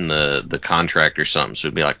threaten the contract or something, so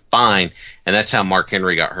it'd be like fine, and that's how Mark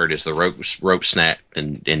Henry got hurt, is the rope snapped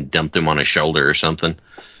and dumped him on his shoulder or something.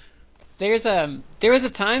 There was a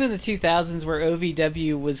time in the 2000s where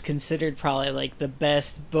OVW was considered probably like the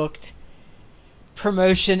best booked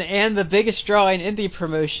promotion and the biggest drawing indie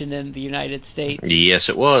promotion in the United States. Yes,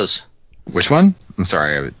 it was. Which one? I'm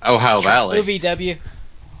sorry. Ohio Valley. OVW.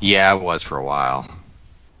 Yeah, it was for a while.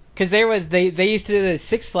 Because they used to do those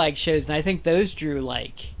Six Flags shows, and I think those drew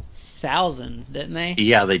like thousands, didn't they?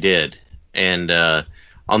 Yeah, they did. And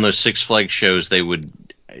on those Six Flags shows, they would,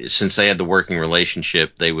 since they had the working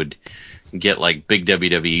relationship, they would get like big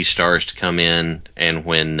WWE stars to come in. And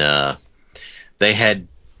when they had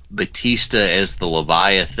Batista as the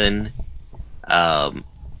Leviathan,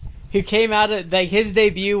 who came out of like his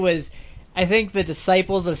debut was, I think the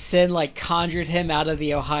Disciples of Sin like conjured him out of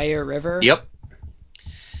the Ohio River. Yep.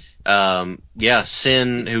 Yeah,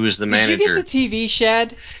 Sin, who was the manager. Did you get the TV,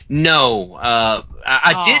 Shad? No,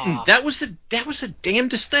 I didn't. That was the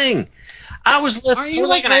damnedest thing. I was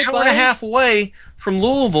like an hour and a half away from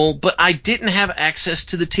Louisville, but I didn't have access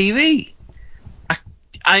to the TV.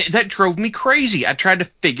 That drove me crazy. I tried to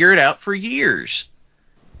figure it out for years.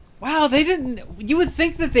 Wow, they didn't. You would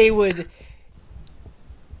think that they would.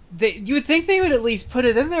 You would think they would at least put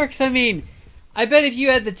it in there, because I mean, I bet if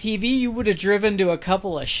you had the TV, you would have driven to a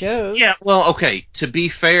couple of shows. Yeah, well, okay. To be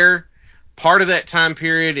fair, part of that time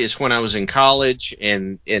period is when I was in college,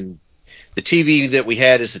 and the TV that we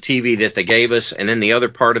had is the TV that they gave us, and then the other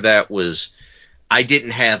part of that was I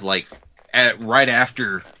didn't have right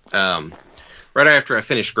after I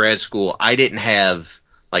finished grad school, I didn't have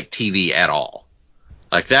like TV at all.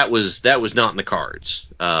 Like that was not in the cards.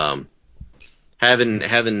 Having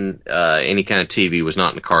any kind of TV was not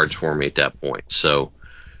in the cards for me at that point. So,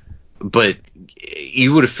 but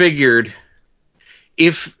you would have figured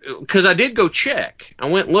because I did go check. I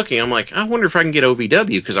went looking. I'm like, I wonder if I can get OVW,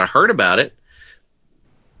 because I heard about it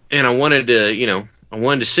and I wanted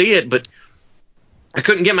to see it, but I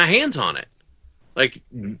couldn't get my hands on it. Like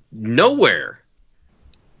nowhere.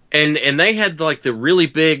 And they had like the really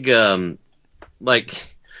big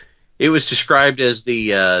it was described as the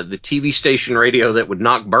TV station radio that would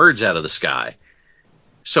knock birds out of the sky.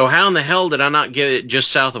 So how in the hell did I not get it just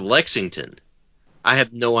south of Lexington? I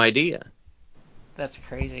have no idea. That's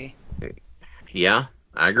crazy. Yeah,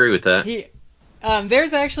 I agree with that.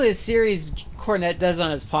 There's actually a series Cornette does on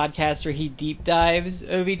his podcast where he deep dives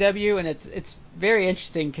OVW, and it's very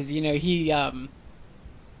interesting because he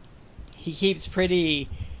he keeps pretty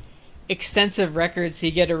extensive records, so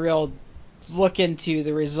you get a real look into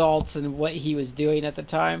the results and what he was doing at the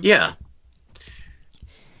time. Yeah.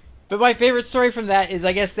 But my favorite story from that is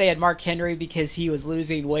I guess they had Mark Henry because he was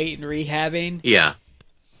losing weight and rehabbing. Yeah.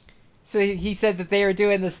 So he said that they were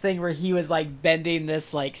doing this thing where he was like bending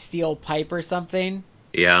this like steel pipe or something,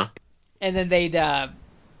 Yeah. and then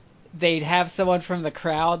they'd have someone from the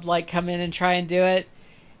crowd like come in and try and do it.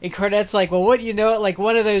 And Cornette's like, well, what you know? Like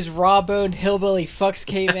one of those raw-boned hillbilly fucks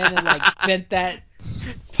came in and like bent that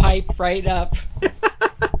pipe right up.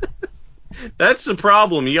 That's the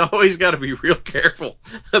problem. You always got to be real careful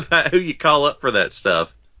about who you call up for that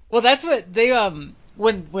stuff. Well, that's what they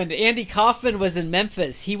when Andy Kaufman was in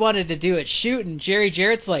Memphis, he wanted to do it shooting. Jerry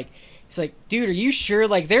Jarrett's like, he's like, dude, are you sure?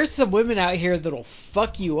 Like, there's some women out here that'll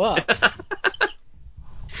fuck you up.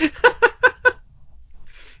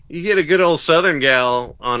 You get a good old Southern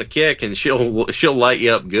gal on a kick, and she'll light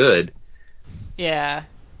you up good. Yeah.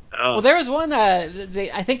 Oh. Well, there was one.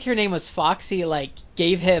 I think her name was Foxy. Like,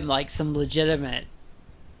 gave him like some legitimate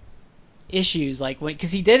issues, like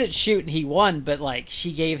because he didn't shoot and he won, but like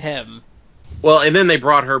she gave him. Well, and then they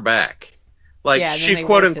brought her back. Like Yeah, and then she they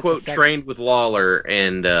quote worked at the unquote second. trained with Lawler,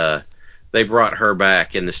 and they brought her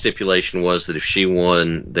back, and the stipulation was that if she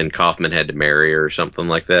won, then Kaufman had to marry her or something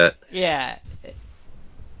like that. Yeah.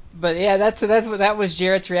 But yeah, that's what that was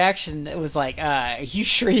Jarrett's reaction. It was like, are you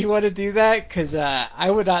sure you want to do that? Because I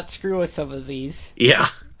would not screw with some of these Yeah.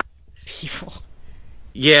 people.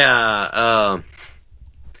 Yeah.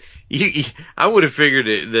 I would have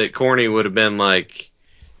figured that Corny would have been like,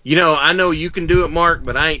 I know you can do it, Mark,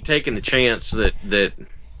 but I ain't taking the chance that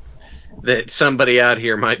somebody out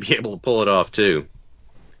here might be able to pull it off too.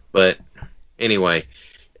 But anyway,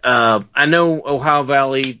 I know Ohio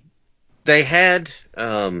Valley. They had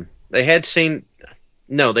Cena.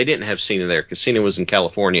 No, they didn't have Cena there because Cena was in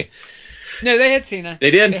California. No, they had Cena.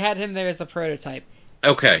 They did? They had him there as the prototype.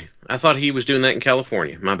 Okay, I thought he was doing that in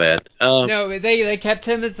California. My bad. No, they kept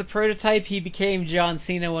him as the prototype. He became John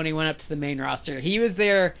Cena when he went up to the main roster. He was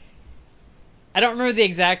there. I don't remember the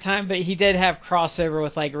exact time, but he did have crossover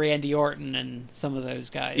with like Randy Orton and some of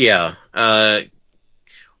those guys. Yeah.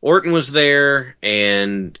 Orton was there,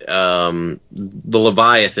 and the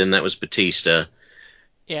Leviathan, that was Batista.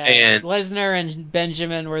 Yeah, And Lesnar and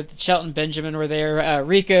Shelton Benjamin were there.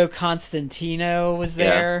 Rico Constantino was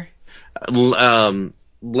there.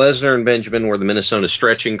 Lesnar and Benjamin were the Minnesota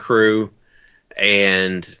Stretching Crew,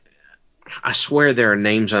 and I swear there are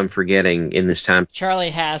names I'm forgetting in this time. Charlie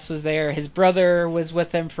Haas was there. His brother was with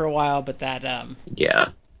them for a while, but that Yeah,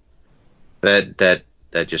 that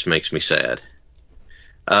just makes me sad.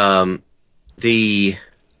 God,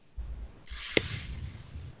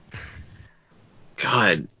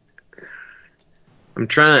 I'm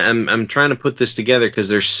trying to put this together because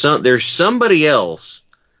there's somebody else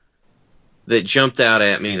that jumped out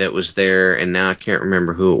at me that was there, and now I can't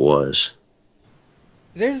remember who it was.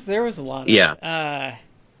 there was a lot of Yeah.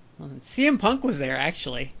 CM Punk was there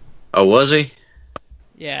actually. Oh, was he?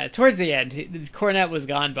 Yeah, towards the end, Cornette was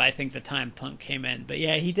gone by I think the time Punk came in. But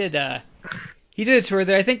yeah, he did a tour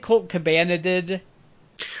there. I think Colt Cabana did.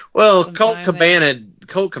 Well, Colt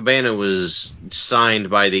Cabana was signed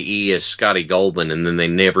by the E as Scotty Goldman, and then they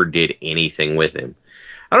never did anything with him.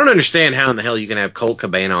 I don't understand how in the hell you can have Colt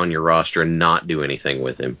Cabana on your roster and not do anything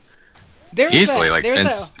with him. Easily,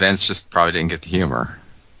 Vince just probably didn't get the humor.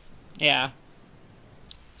 Yeah.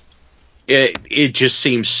 It just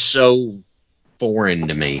seems so foreign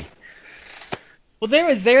to me. Well,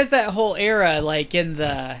 there's that whole era, like in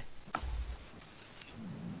the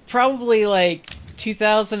probably like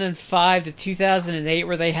 2005 to 2008,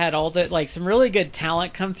 where they had all the like some really good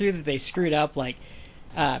talent come through that they screwed up, like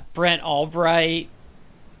Brent Albright,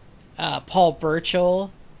 Paul Burchill.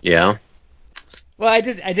 Yeah. Well, I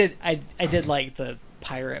did like the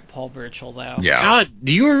pirate Paul Burchill though. Yeah. God,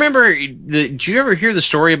 do you remember? Did you ever hear the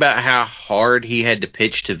story about how hard he had to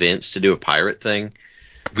pitch to Vince to do a pirate thing?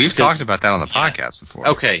 We've talked about that on the podcast before.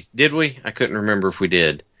 Okay, did we? I couldn't remember if we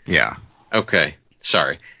did. Yeah. Okay,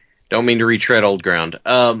 sorry. Don't mean to retread old ground.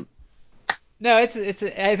 No, it's.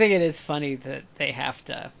 I think it is funny that they have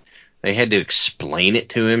to. They had to explain it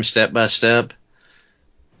to him step by step.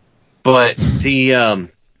 But the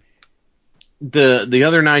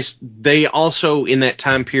other nice, they also in that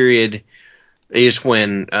time period is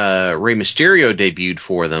when Rey Mysterio debuted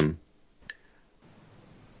for them.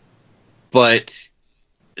 But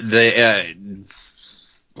they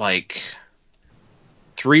like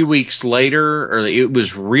 3 weeks later, or it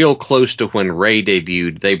was real close to when Rey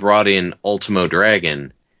debuted, they brought in Ultimo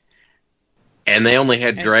Dragon. And they only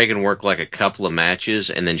had Dragon work like a couple of matches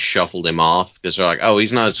and then shuffled him off because they're like, oh,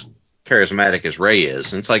 he's not as charismatic as Ray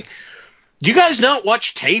is. And it's like, do you guys not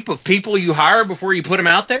watch tape of people you hire before you put them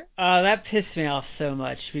out there? That pissed me off so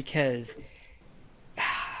much because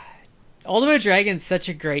Ultimo Dragon's such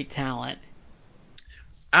a great talent.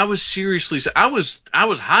 I was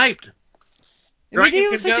hyped. And they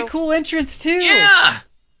gave him such a cool entrance too. Yeah,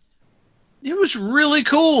 it was really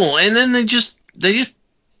cool. And then they just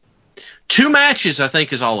 2 matches, I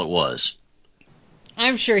think, is all it was.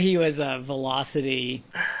 I'm sure he was a Velocity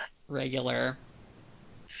regular.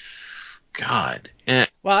 God.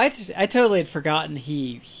 Well, I totally had forgotten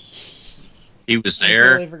he was there. I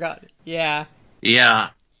totally forgot. Yeah. Yeah.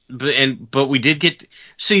 But we did get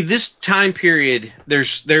see this time period.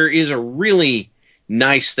 There is a really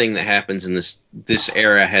nice thing that happens in this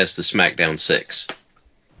era has the SmackDown 6,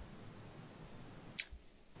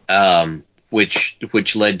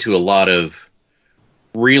 which led to a lot of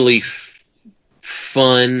really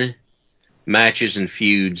fun matches and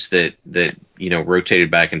feuds that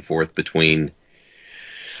rotated back and forth between.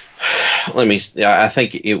 I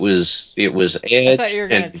think it was Edge. I thought you were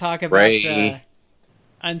going to talk about Ray. the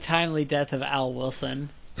untimely death of Al Wilson.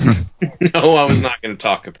 No, I was not going to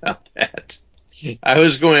talk about that.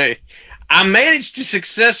 I managed to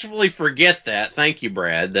successfully forget that. Thank you,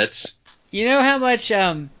 Brad. That's. You know how much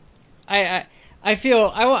I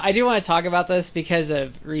feel I do want to talk about this because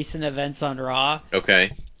of recent events on Raw.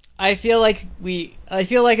 Okay. I feel like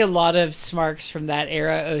a lot of smarks from that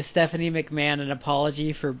era owe Stephanie McMahon an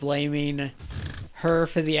apology for blaming her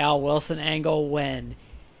for the Al Wilson angle when,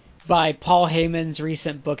 by Paul Heyman's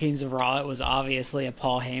recent bookings of Raw, it was obviously a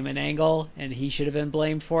Paul Heyman angle, and he should have been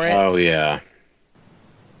blamed for it. Oh yeah.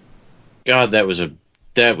 God, that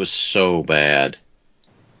was so bad.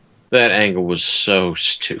 That angle was so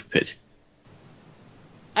stupid.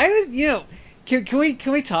 Can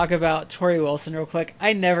we talk about Tori Wilson real quick?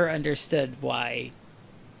 I never understood why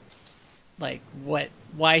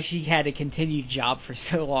she had a continued job for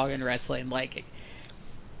so long in wrestling. Like,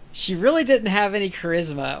 she really didn't have any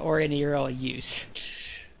charisma or any real use.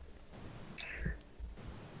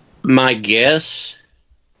 My guess,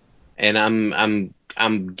 and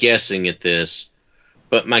I'm guessing at this,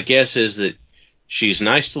 but my guess is that she's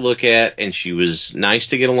nice to look at and she was nice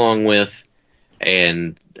to get along with,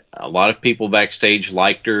 and a lot of people backstage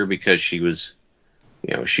liked her because she was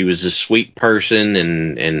a sweet person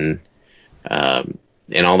and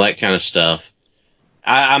all that kind of stuff.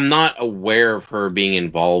 I'm not aware of her being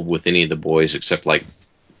involved with any of the boys except like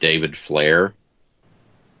David Flair.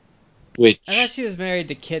 I thought she was married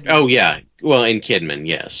to Kidman. Oh yeah, well, in Kidman,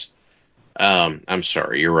 yes. I'm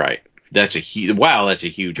sorry, you're right. That's a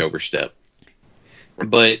huge overstep.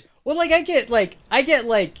 But I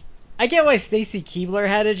get why Stacy Keibler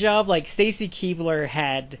had a job. Like, Stacy Keibler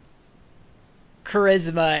had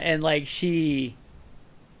charisma and like she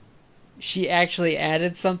actually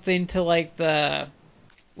added something to like the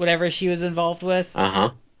whatever she was involved with.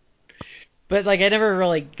 But like I never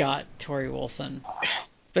really got Tori Wilson.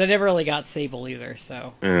 But I never really got Sable either,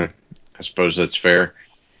 so. I suppose that's fair.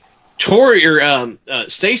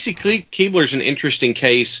 Stacy Keibler's an interesting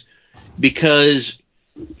case because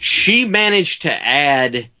she managed to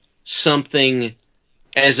add something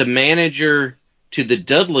as a manager to the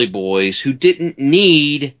Dudley Boys who didn't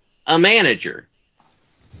need a manager.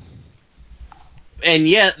 And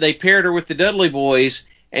yet they paired her with the Dudley Boys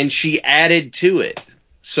and she added to it.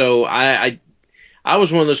 So I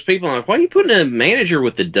was one of those people, I'm like, why are you putting a manager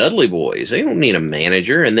with the Dudley Boys? They don't need a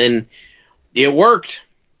manager. And then it worked.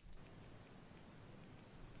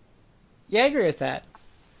 Yeah, I agree with that.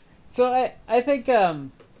 So I think I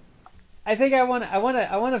want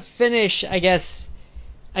to finish I guess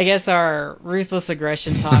our ruthless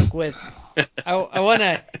aggression talk with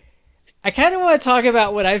I kind of want to talk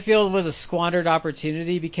about what I feel was a squandered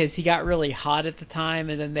opportunity because he got really hot at the time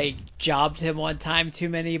and then they jobbed him one time too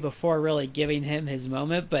many before really giving him his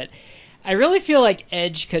moment. But I really feel like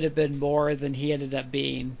Edge could have been more than he ended up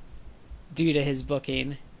being due to his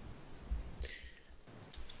booking.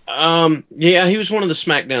 Yeah, he was one of the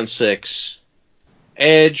SmackDown 6.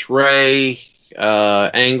 Edge, Ray,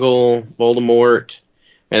 Angle, Voldemort,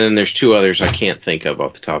 and then there's 2 others I can't think of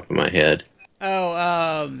off the top of my head.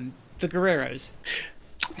 The Guerreros.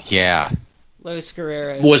 Yeah. Los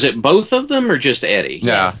Guerreros. Was it both of them or just Eddie?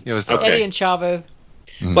 No, Yes. it was both. Eddie and Chavo.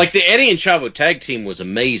 Like the Eddie and Chavo tag team was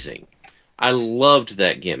amazing. I loved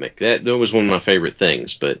that gimmick. That was one of my favorite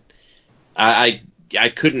things, but I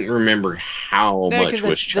couldn't remember how much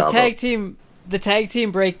was Chavo. The tag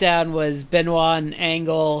team breakdown was Benoit and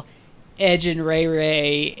Angle, Edge and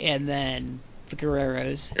Ray, and then the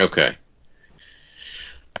Guerreros. Okay.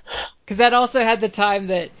 Because that also had the time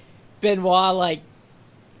that Benoit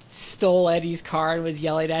stole Eddie's car and was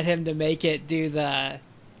yelling at him to make it do the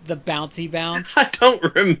bouncy bounce. I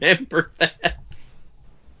don't remember that.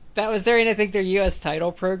 That was during, I think, their U.S.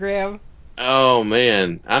 title program. Oh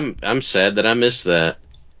man, I'm sad that I missed that.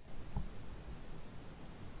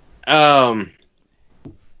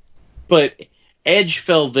 But Edge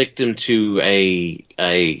fell victim to a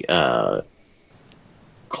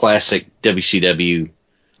classic WCW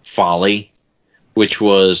folly, which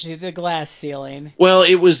was, The glass ceiling. well,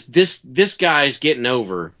 it was this guy's getting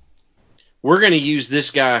over. We're going to use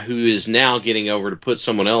this guy who is now getting over to put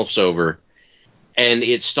someone else over, and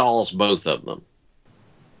it stalls both of them.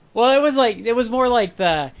 Well, it was more like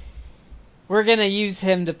we're gonna use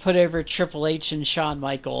him to put over Triple H and Shawn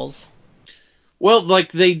Michaels. Well,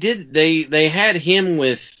 like they had him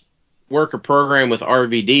work a program with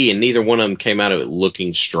RVD, and neither one of them came out of it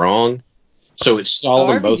looking strong. So it stalled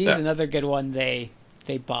them both RVD's out. another good one they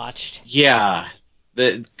botched. Yeah,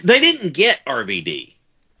 they didn't get RVD,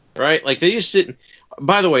 right? Like they just didn't.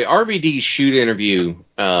 By the way, RVD's shoot interview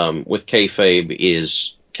with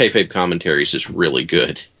Kayfabe commentaries is really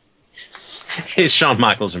good. His Shawn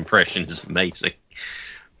Michaels impression is amazing,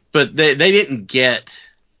 but they didn't get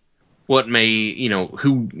what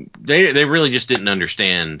who they really just didn't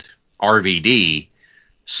understand RVD,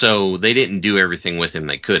 so they didn't do everything with him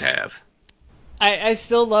they could have. I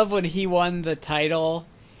still love when he won the title,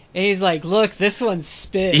 and he's like, "Look, this one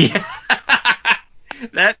spins." Yeah.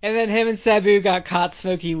 That. And then him and Sabu got caught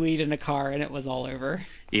smoking weed in a car, and it was all over.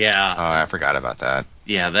 Yeah. Oh, I forgot about that.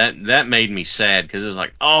 Yeah, that made me sad because it was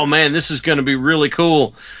like, oh man, this is going to be really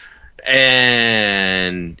cool,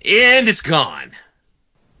 and it's gone.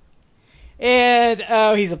 And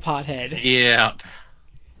oh, he's a pothead. Yeah.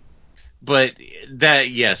 But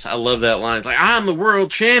yes, I love that line. It's like, I'm the world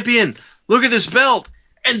champion. Look at this belt,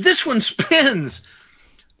 and this one spins.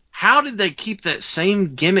 How did they keep that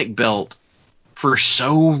same gimmick belt for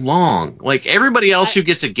so long? Like everybody else who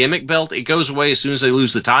gets a gimmick belt, it goes away as soon as they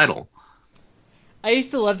lose the title. I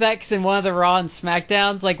used to love that because in one of the Raw and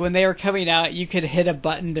SmackDowns, like when they were coming out, you could hit a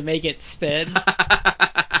button to make it spin.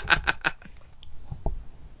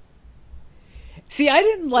 See, I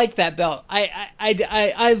didn't like that belt.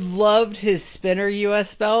 I loved his spinner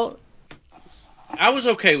US belt. I was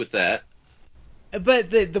okay with that. But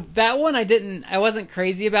that one I wasn't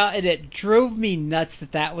crazy about, and it drove me nuts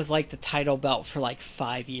that was like the title belt for like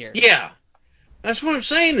 5 years. Yeah. That's what I'm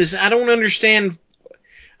saying is I don't understand.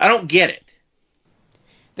 I don't get it.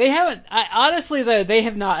 They haven't, honestly though, they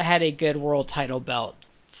have not had a good world title belt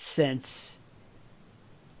since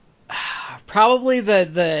probably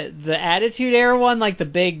the Attitude Era one, like the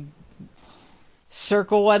big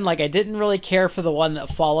circle one. Like I didn't really care for the one that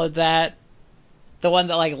followed that. The one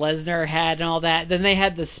that like Lesnar had and all that. Then they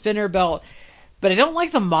had the spinner belt, but I don't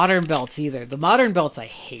like the modern belts either. The modern belts I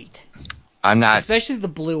hate. I'm not, especially the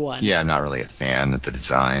blue one. Yeah, I'm not really a fan of the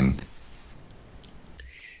design.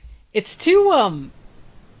 It's too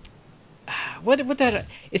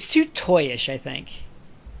it's too toyish, I think.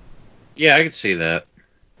 Yeah, I could see that.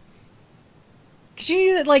 Cause you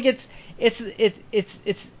need it like it's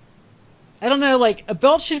I don't know, like a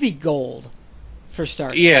belt should be gold for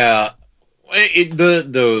starters. Yeah.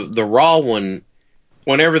 The Raw one,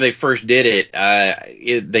 whenever they first did it,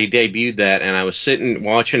 they debuted that, and I was sitting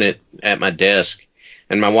watching it at my desk,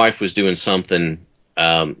 and my wife was doing something,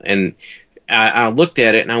 and I looked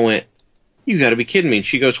at it and I went, "You got to be kidding me!" And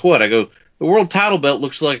she goes, "What?" I go, "The world title belt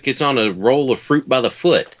looks like it's on a roll of fruit by the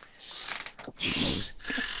foot."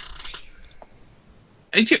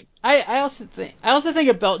 I also think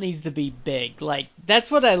a belt needs to be big. Like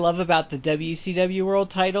that's what I love about the WCW world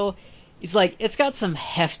title. Is like it's got some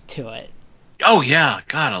heft to it. Oh yeah,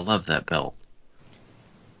 God, I love that belt.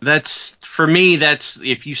 That's for me. That's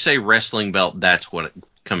if you say wrestling belt, that's what it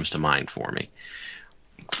comes to mind for me.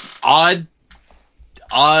 Odd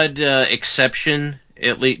exception,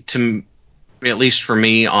 at least for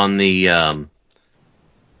me on the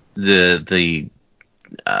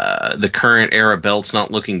current era belts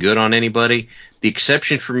not looking good on anybody. The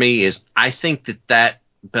exception for me is I think that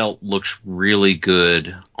belt looks really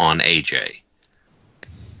good on AJ.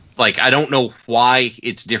 Like, I don't know why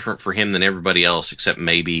it's different for him than everybody else, except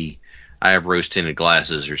maybe I have rose-tinted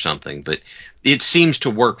glasses or something, but it seems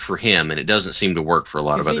to work for him, and it doesn't seem to work for a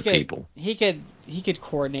lot of other people. He could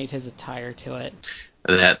coordinate his attire to it.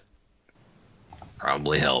 That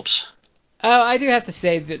probably helps. Oh, I do have to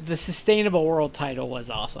say that the sustainable world title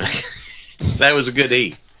was awesome. That was a good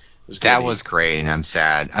E. That was great, and I'm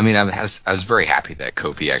sad. I mean, I was very happy that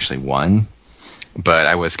Kofi actually won, but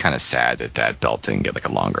I was kind of sad that belt didn't get like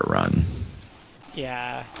a longer run.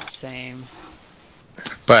 Yeah, same.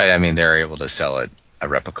 But I mean, they're able to sell a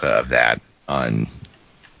replica of that on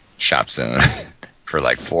Shop Zone for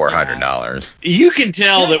like $400. You can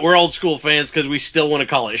tell that we're old school fans because we still want to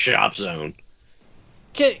call it Shop Zone.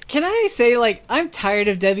 Can I say, like, I'm tired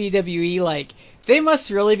of WWE. Like, they must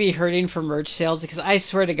really be hurting for merch sales, because I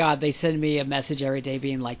swear to God, they send me a message every day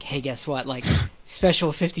being like, hey, guess what? Like,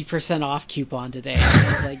 special 50% off coupon today. And I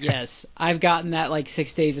was like, yes, I've gotten that like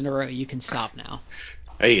 6 days in a row. You can stop now.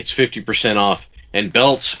 Hey, it's 50% off, and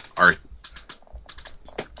belts are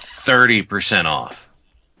 30% off.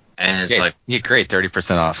 And it's like, yeah, great,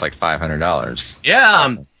 30% off, like $500. yeah,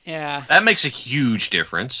 Awesome. Yeah. That makes a huge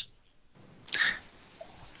difference.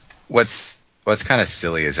 What's kind of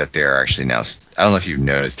silly is that they're actually now, I don't know if you've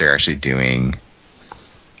noticed, they're actually doing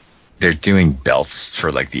belts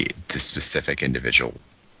for like the specific individual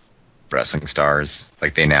wrestling stars.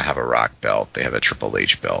 Like they now have a Rock belt, they have a Triple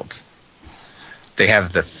H belt. They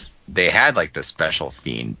had like the special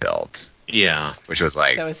Fiend belt. Yeah. Which was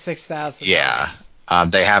like, that was $6,000. Yeah.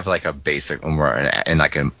 They have like a basic one and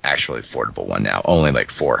like an actually affordable one now, only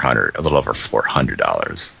like a little over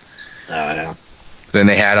 $400. Yeah. Then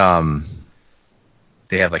they had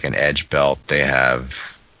like an Edge belt. They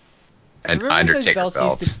have an Undertaker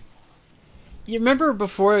belt. You remember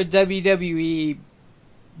before WWE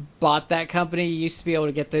bought that company, you used to be able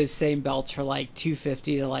to get those same belts for like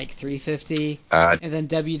 $250 to like $350, and then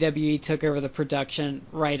WWE took over the production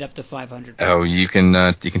right up to $500. Oh, you can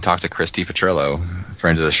talk to Christy Petrillo,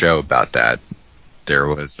 friend of the show, about that. There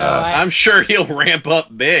was I'm sure he'll ramp up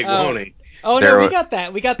big, won't he? Oh no, we got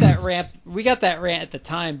that ramp. We got that rant at the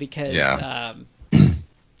time because yeah.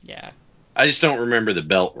 I just don't remember the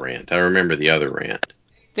belt rant. I remember the other rant.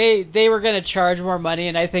 They were going to charge more money,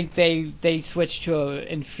 and I think they switched to an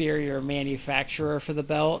inferior manufacturer for the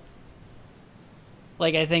belt.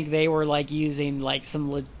 Like, I think they were like using like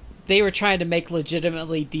they were trying to make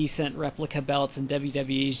legitimately decent replica belts, and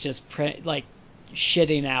WWE's just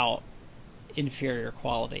shitting out inferior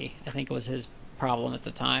quality. I think was his problem at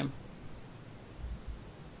the time.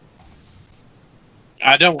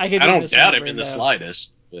 I don't doubt him in the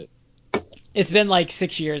slightest. But it's been like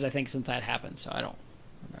 6 years, I think, since that happened, so I don't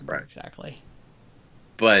remember exactly.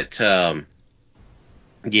 But yeah,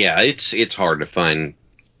 it's hard to find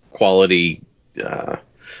quality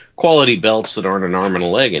belts that aren't an arm and a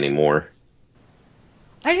leg anymore.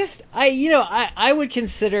 I would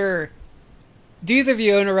consider. Do either of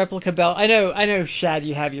you own a replica belt? I know, Shad,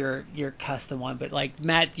 you have your custom one, but like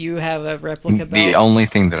Matt, do you have a replica belt? The only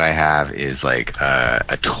thing that I have is like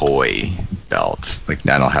a toy belt. Like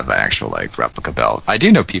I don't have an actual like replica belt. I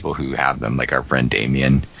do know people who have them. Like our friend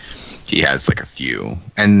Damien, he has like a few.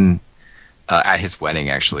 And at his wedding,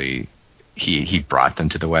 actually, he brought them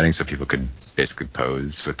to the wedding so people could basically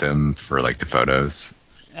pose with them for like the photos.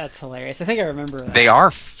 That's hilarious. I think I remember that. They are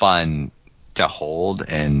fun to hold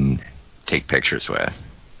and take pictures with,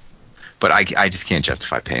 but I just can't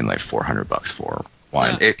justify paying like $400 for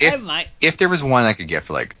one. If there was one I could get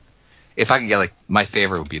for like, if I could get like, my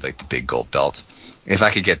favorite would be like the big gold belt. If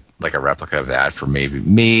I could get like a replica of that for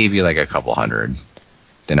maybe like a couple hundred,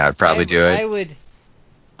 then I would probably do it.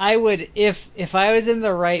 I would if I was in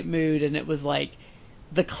the right mood and it was like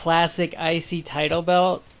the classic IC title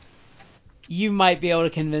belt, you might be able to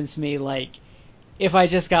convince me, like, if I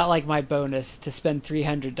just got like my bonus, to spend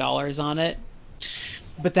 $300 on it.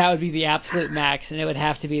 But that would be the absolute max, and it would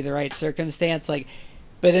have to be the right circumstance. Like,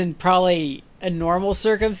 but in probably a normal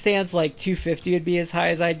circumstance, like $250 would be as high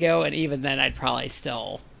as I'd go, and even then, I'd probably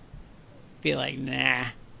still be like, nah.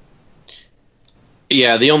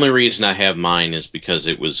 Yeah, the only reason I have mine is because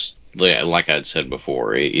it was, like I'd said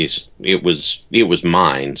before, it was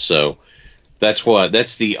mine. So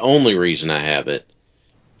that's the only reason I have it.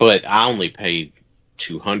 But I only paid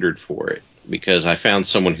 $200 for it because I found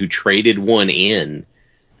someone who traded one in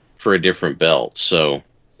for a different belt. So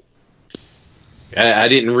I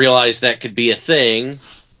didn't realize that could be a thing,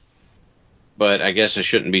 but I guess I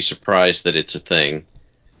shouldn't be surprised that it's a thing.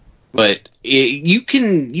 But you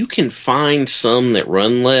can find some that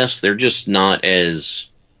run less. They're just not as,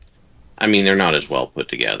 they're not as well put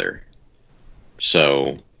together.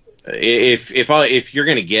 So if you're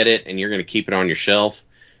going to get it and you're going to keep it on your shelf,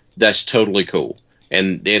 that's totally cool,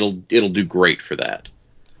 and it'll do great for that.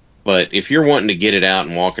 But if you're wanting to get it out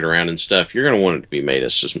and walk it around and stuff, you're going to want it to be made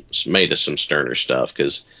of some sterner stuff,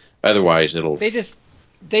 because otherwise they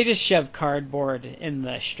just shove cardboard in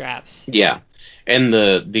the straps. Yeah, and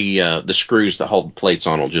the screws that hold the plates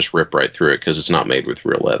on will just rip right through it because it's not made with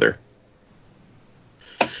real leather.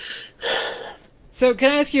 So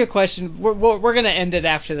can I ask you a question? We're going to end it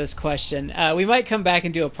after this question. We might come back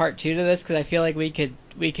and do a part 2 to this because I feel like we could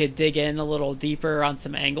dig in a little deeper on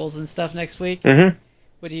some angles and stuff next week. Mm-hmm.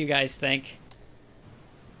 What do you guys think?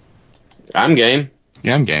 I'm game.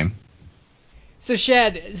 Yeah, I'm game. So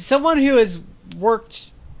Shad, someone who has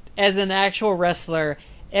worked as an actual wrestler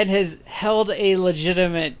and has held a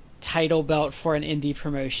legitimate title belt for an indie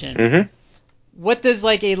promotion. Mm-hmm. What does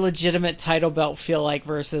like a legitimate title belt feel like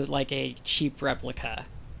versus like a cheap replica?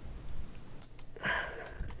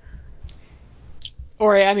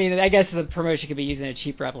 Or I mean, I guess the promotion could be using a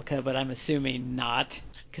cheap replica, but I'm assuming not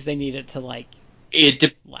because they need it to like. It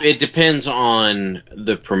depends on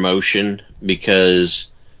the promotion because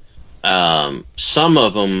some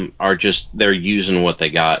of them are just they're using what they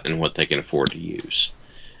got and what they can afford to use,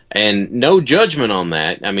 and no judgment on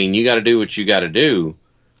that. I mean, you got to do what you got to do.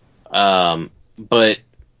 But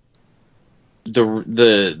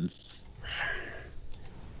the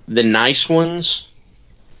nice ones,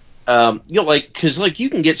 like because like you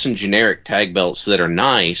can get some generic tag belts that are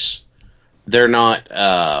nice. They're not.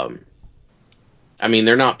 I mean,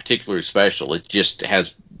 they're not particularly special. It just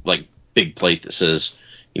has like big plate that says,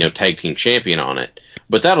 tag team champion on it.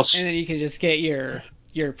 But that'll. And then you can just get your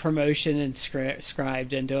promotion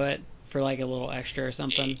inscribed into it for like a little extra or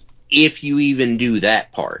something. If you even do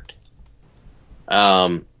that part.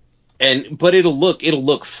 But it'll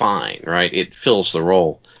look fine, right? It fills the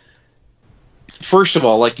role. First of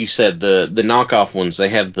all, like you said, the knockoff ones, they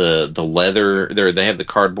have the leather there, they have the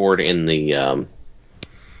cardboard in the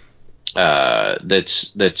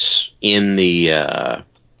that's in the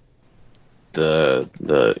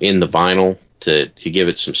in the vinyl to give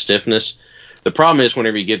it some stiffness. The problem is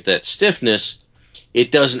whenever you get that stiffness,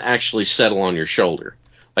 it doesn't actually settle on your shoulder.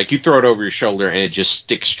 Like you throw it over your shoulder and it just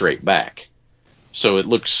sticks straight back. So it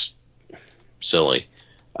looks silly.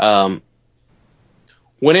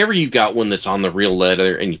 Whenever you've got one that's on the real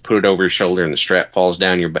leather and you put it over your shoulder and the strap falls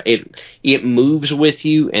down your back, it moves with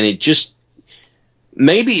you, and it just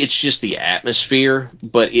maybe it's just the atmosphere,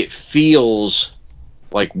 but it feels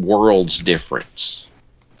like worlds difference.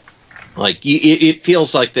 Like it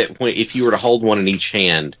feels like that if you were to hold one in each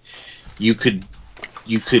hand, you could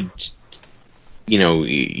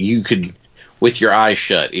with your eyes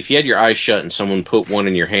shut. If you had your eyes shut and someone put one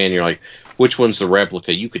in your hand, you're like, which one's the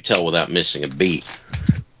replica? You could tell without missing a beat.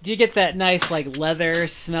 Do you get that nice like leather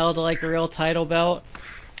smell to like a real title belt?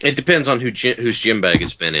 It depends on whose gym bag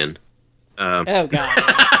it's been in. Oh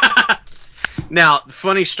god. Now,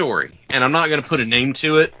 funny story, and I'm not going to put a name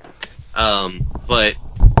to it, but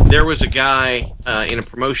there was a guy in a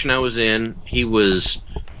promotion I was in. He was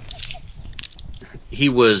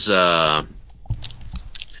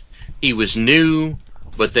new,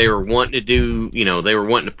 but they were wanting to do, they were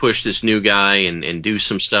wanting to push this new guy and do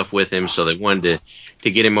some stuff with him, so they wanted to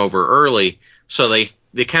get him over early. So they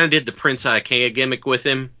kind of did the Prince Ikea gimmick with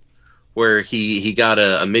him, where he got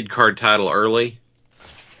a mid-card title early.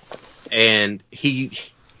 And this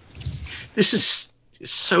is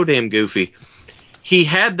so damn goofy. He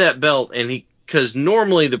had that belt, and because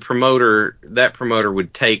normally that promoter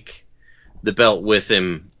would take the belt with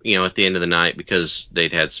him, at the end of the night because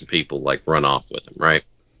they'd had some people like run off with him, right?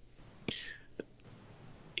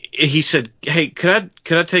 He said, "Hey, could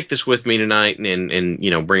I take this with me tonight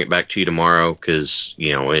and bring it back to you tomorrow?" Because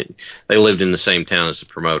they lived in the same town as the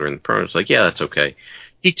promoter, and the promoter's like, "Yeah, that's okay."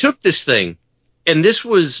 He took this thing, and this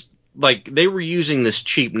was like they were using this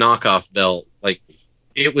cheap knockoff belt, like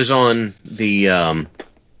it was on the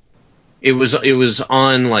it was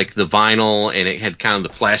on like the vinyl, and it had kind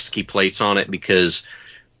of the plasticky plates on it because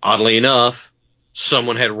oddly enough,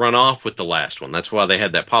 someone had run off with the last one. That's why they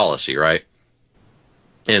had that policy, right?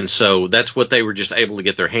 And so that's what they were just able to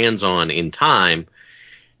get their hands on in time.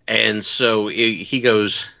 And so he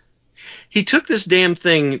took this damn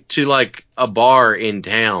thing to like a bar in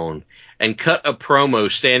town and cut a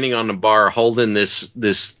promo standing on the bar holding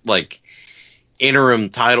this like interim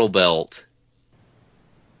title belt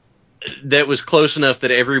that was close enough that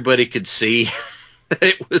everybody could see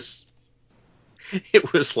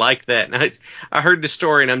it was like that. And I heard the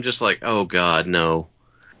story and I'm just like, oh God, no.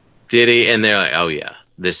 Did he? And they're like, oh yeah,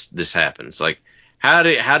 this happens. Like, how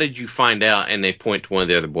did you find out? And they point to one of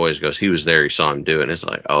the other boys, goes, he was there, he saw him do it. And it's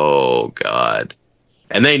like, oh God.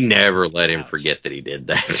 And they never let him forget that he did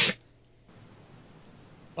that.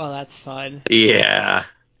 Well, that's fun. Yeah.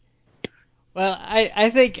 Well, I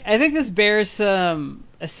think this bears a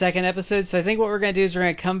second episode. So I think what we're gonna do is we're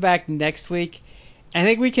gonna come back next week. I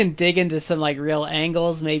think we can dig into some like real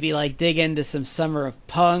angles, maybe like dig into some Summer of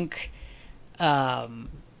Punk. Mm-hmm.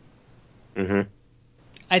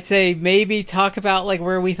 I'd say maybe talk about like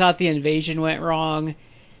where we thought the invasion went wrong.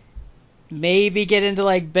 Maybe get into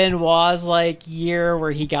like Benoit's like year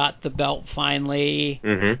where he got the belt finally.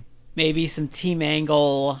 Mm-hmm. Maybe some Team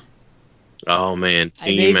Angle. Oh man,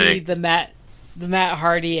 Maybe the Matt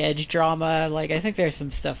Hardy Edge drama. Like I think there's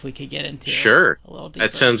some stuff we could get into. Sure, a little deeper.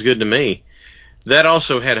 That sounds good to me. That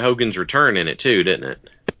also had Hogan's return in it too, didn't it?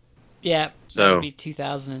 Yeah. So that would be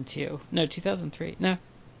 2002. No, 2003. No,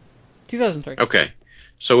 2003. Okay,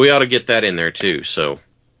 so we ought to get that in there too. So.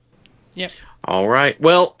 Yep. All right.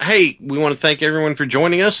 Well, hey, we want to thank everyone for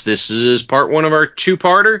joining us. This is part 1 of our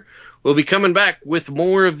 2-parter. We'll be coming back with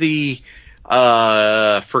more of the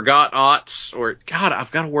forgot aughts, or God,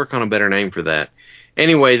 I've got to work on a better name for that.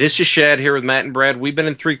 Anyway, this is Shad here with Matt and Brad. We've been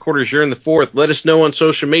in 3/4. You're in the 4th. Let us know on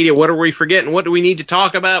social media. What are we forgetting? What do we need to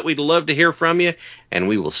talk about? We'd love to hear from you, and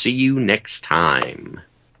we will see you next time.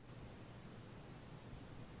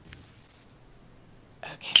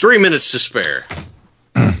 Okay. 3 minutes to spare.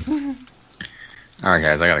 All right,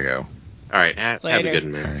 guys, I gotta go. All right. Have a Later. good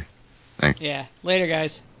one, man. All right. Thanks. Yeah. Later,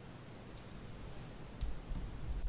 guys.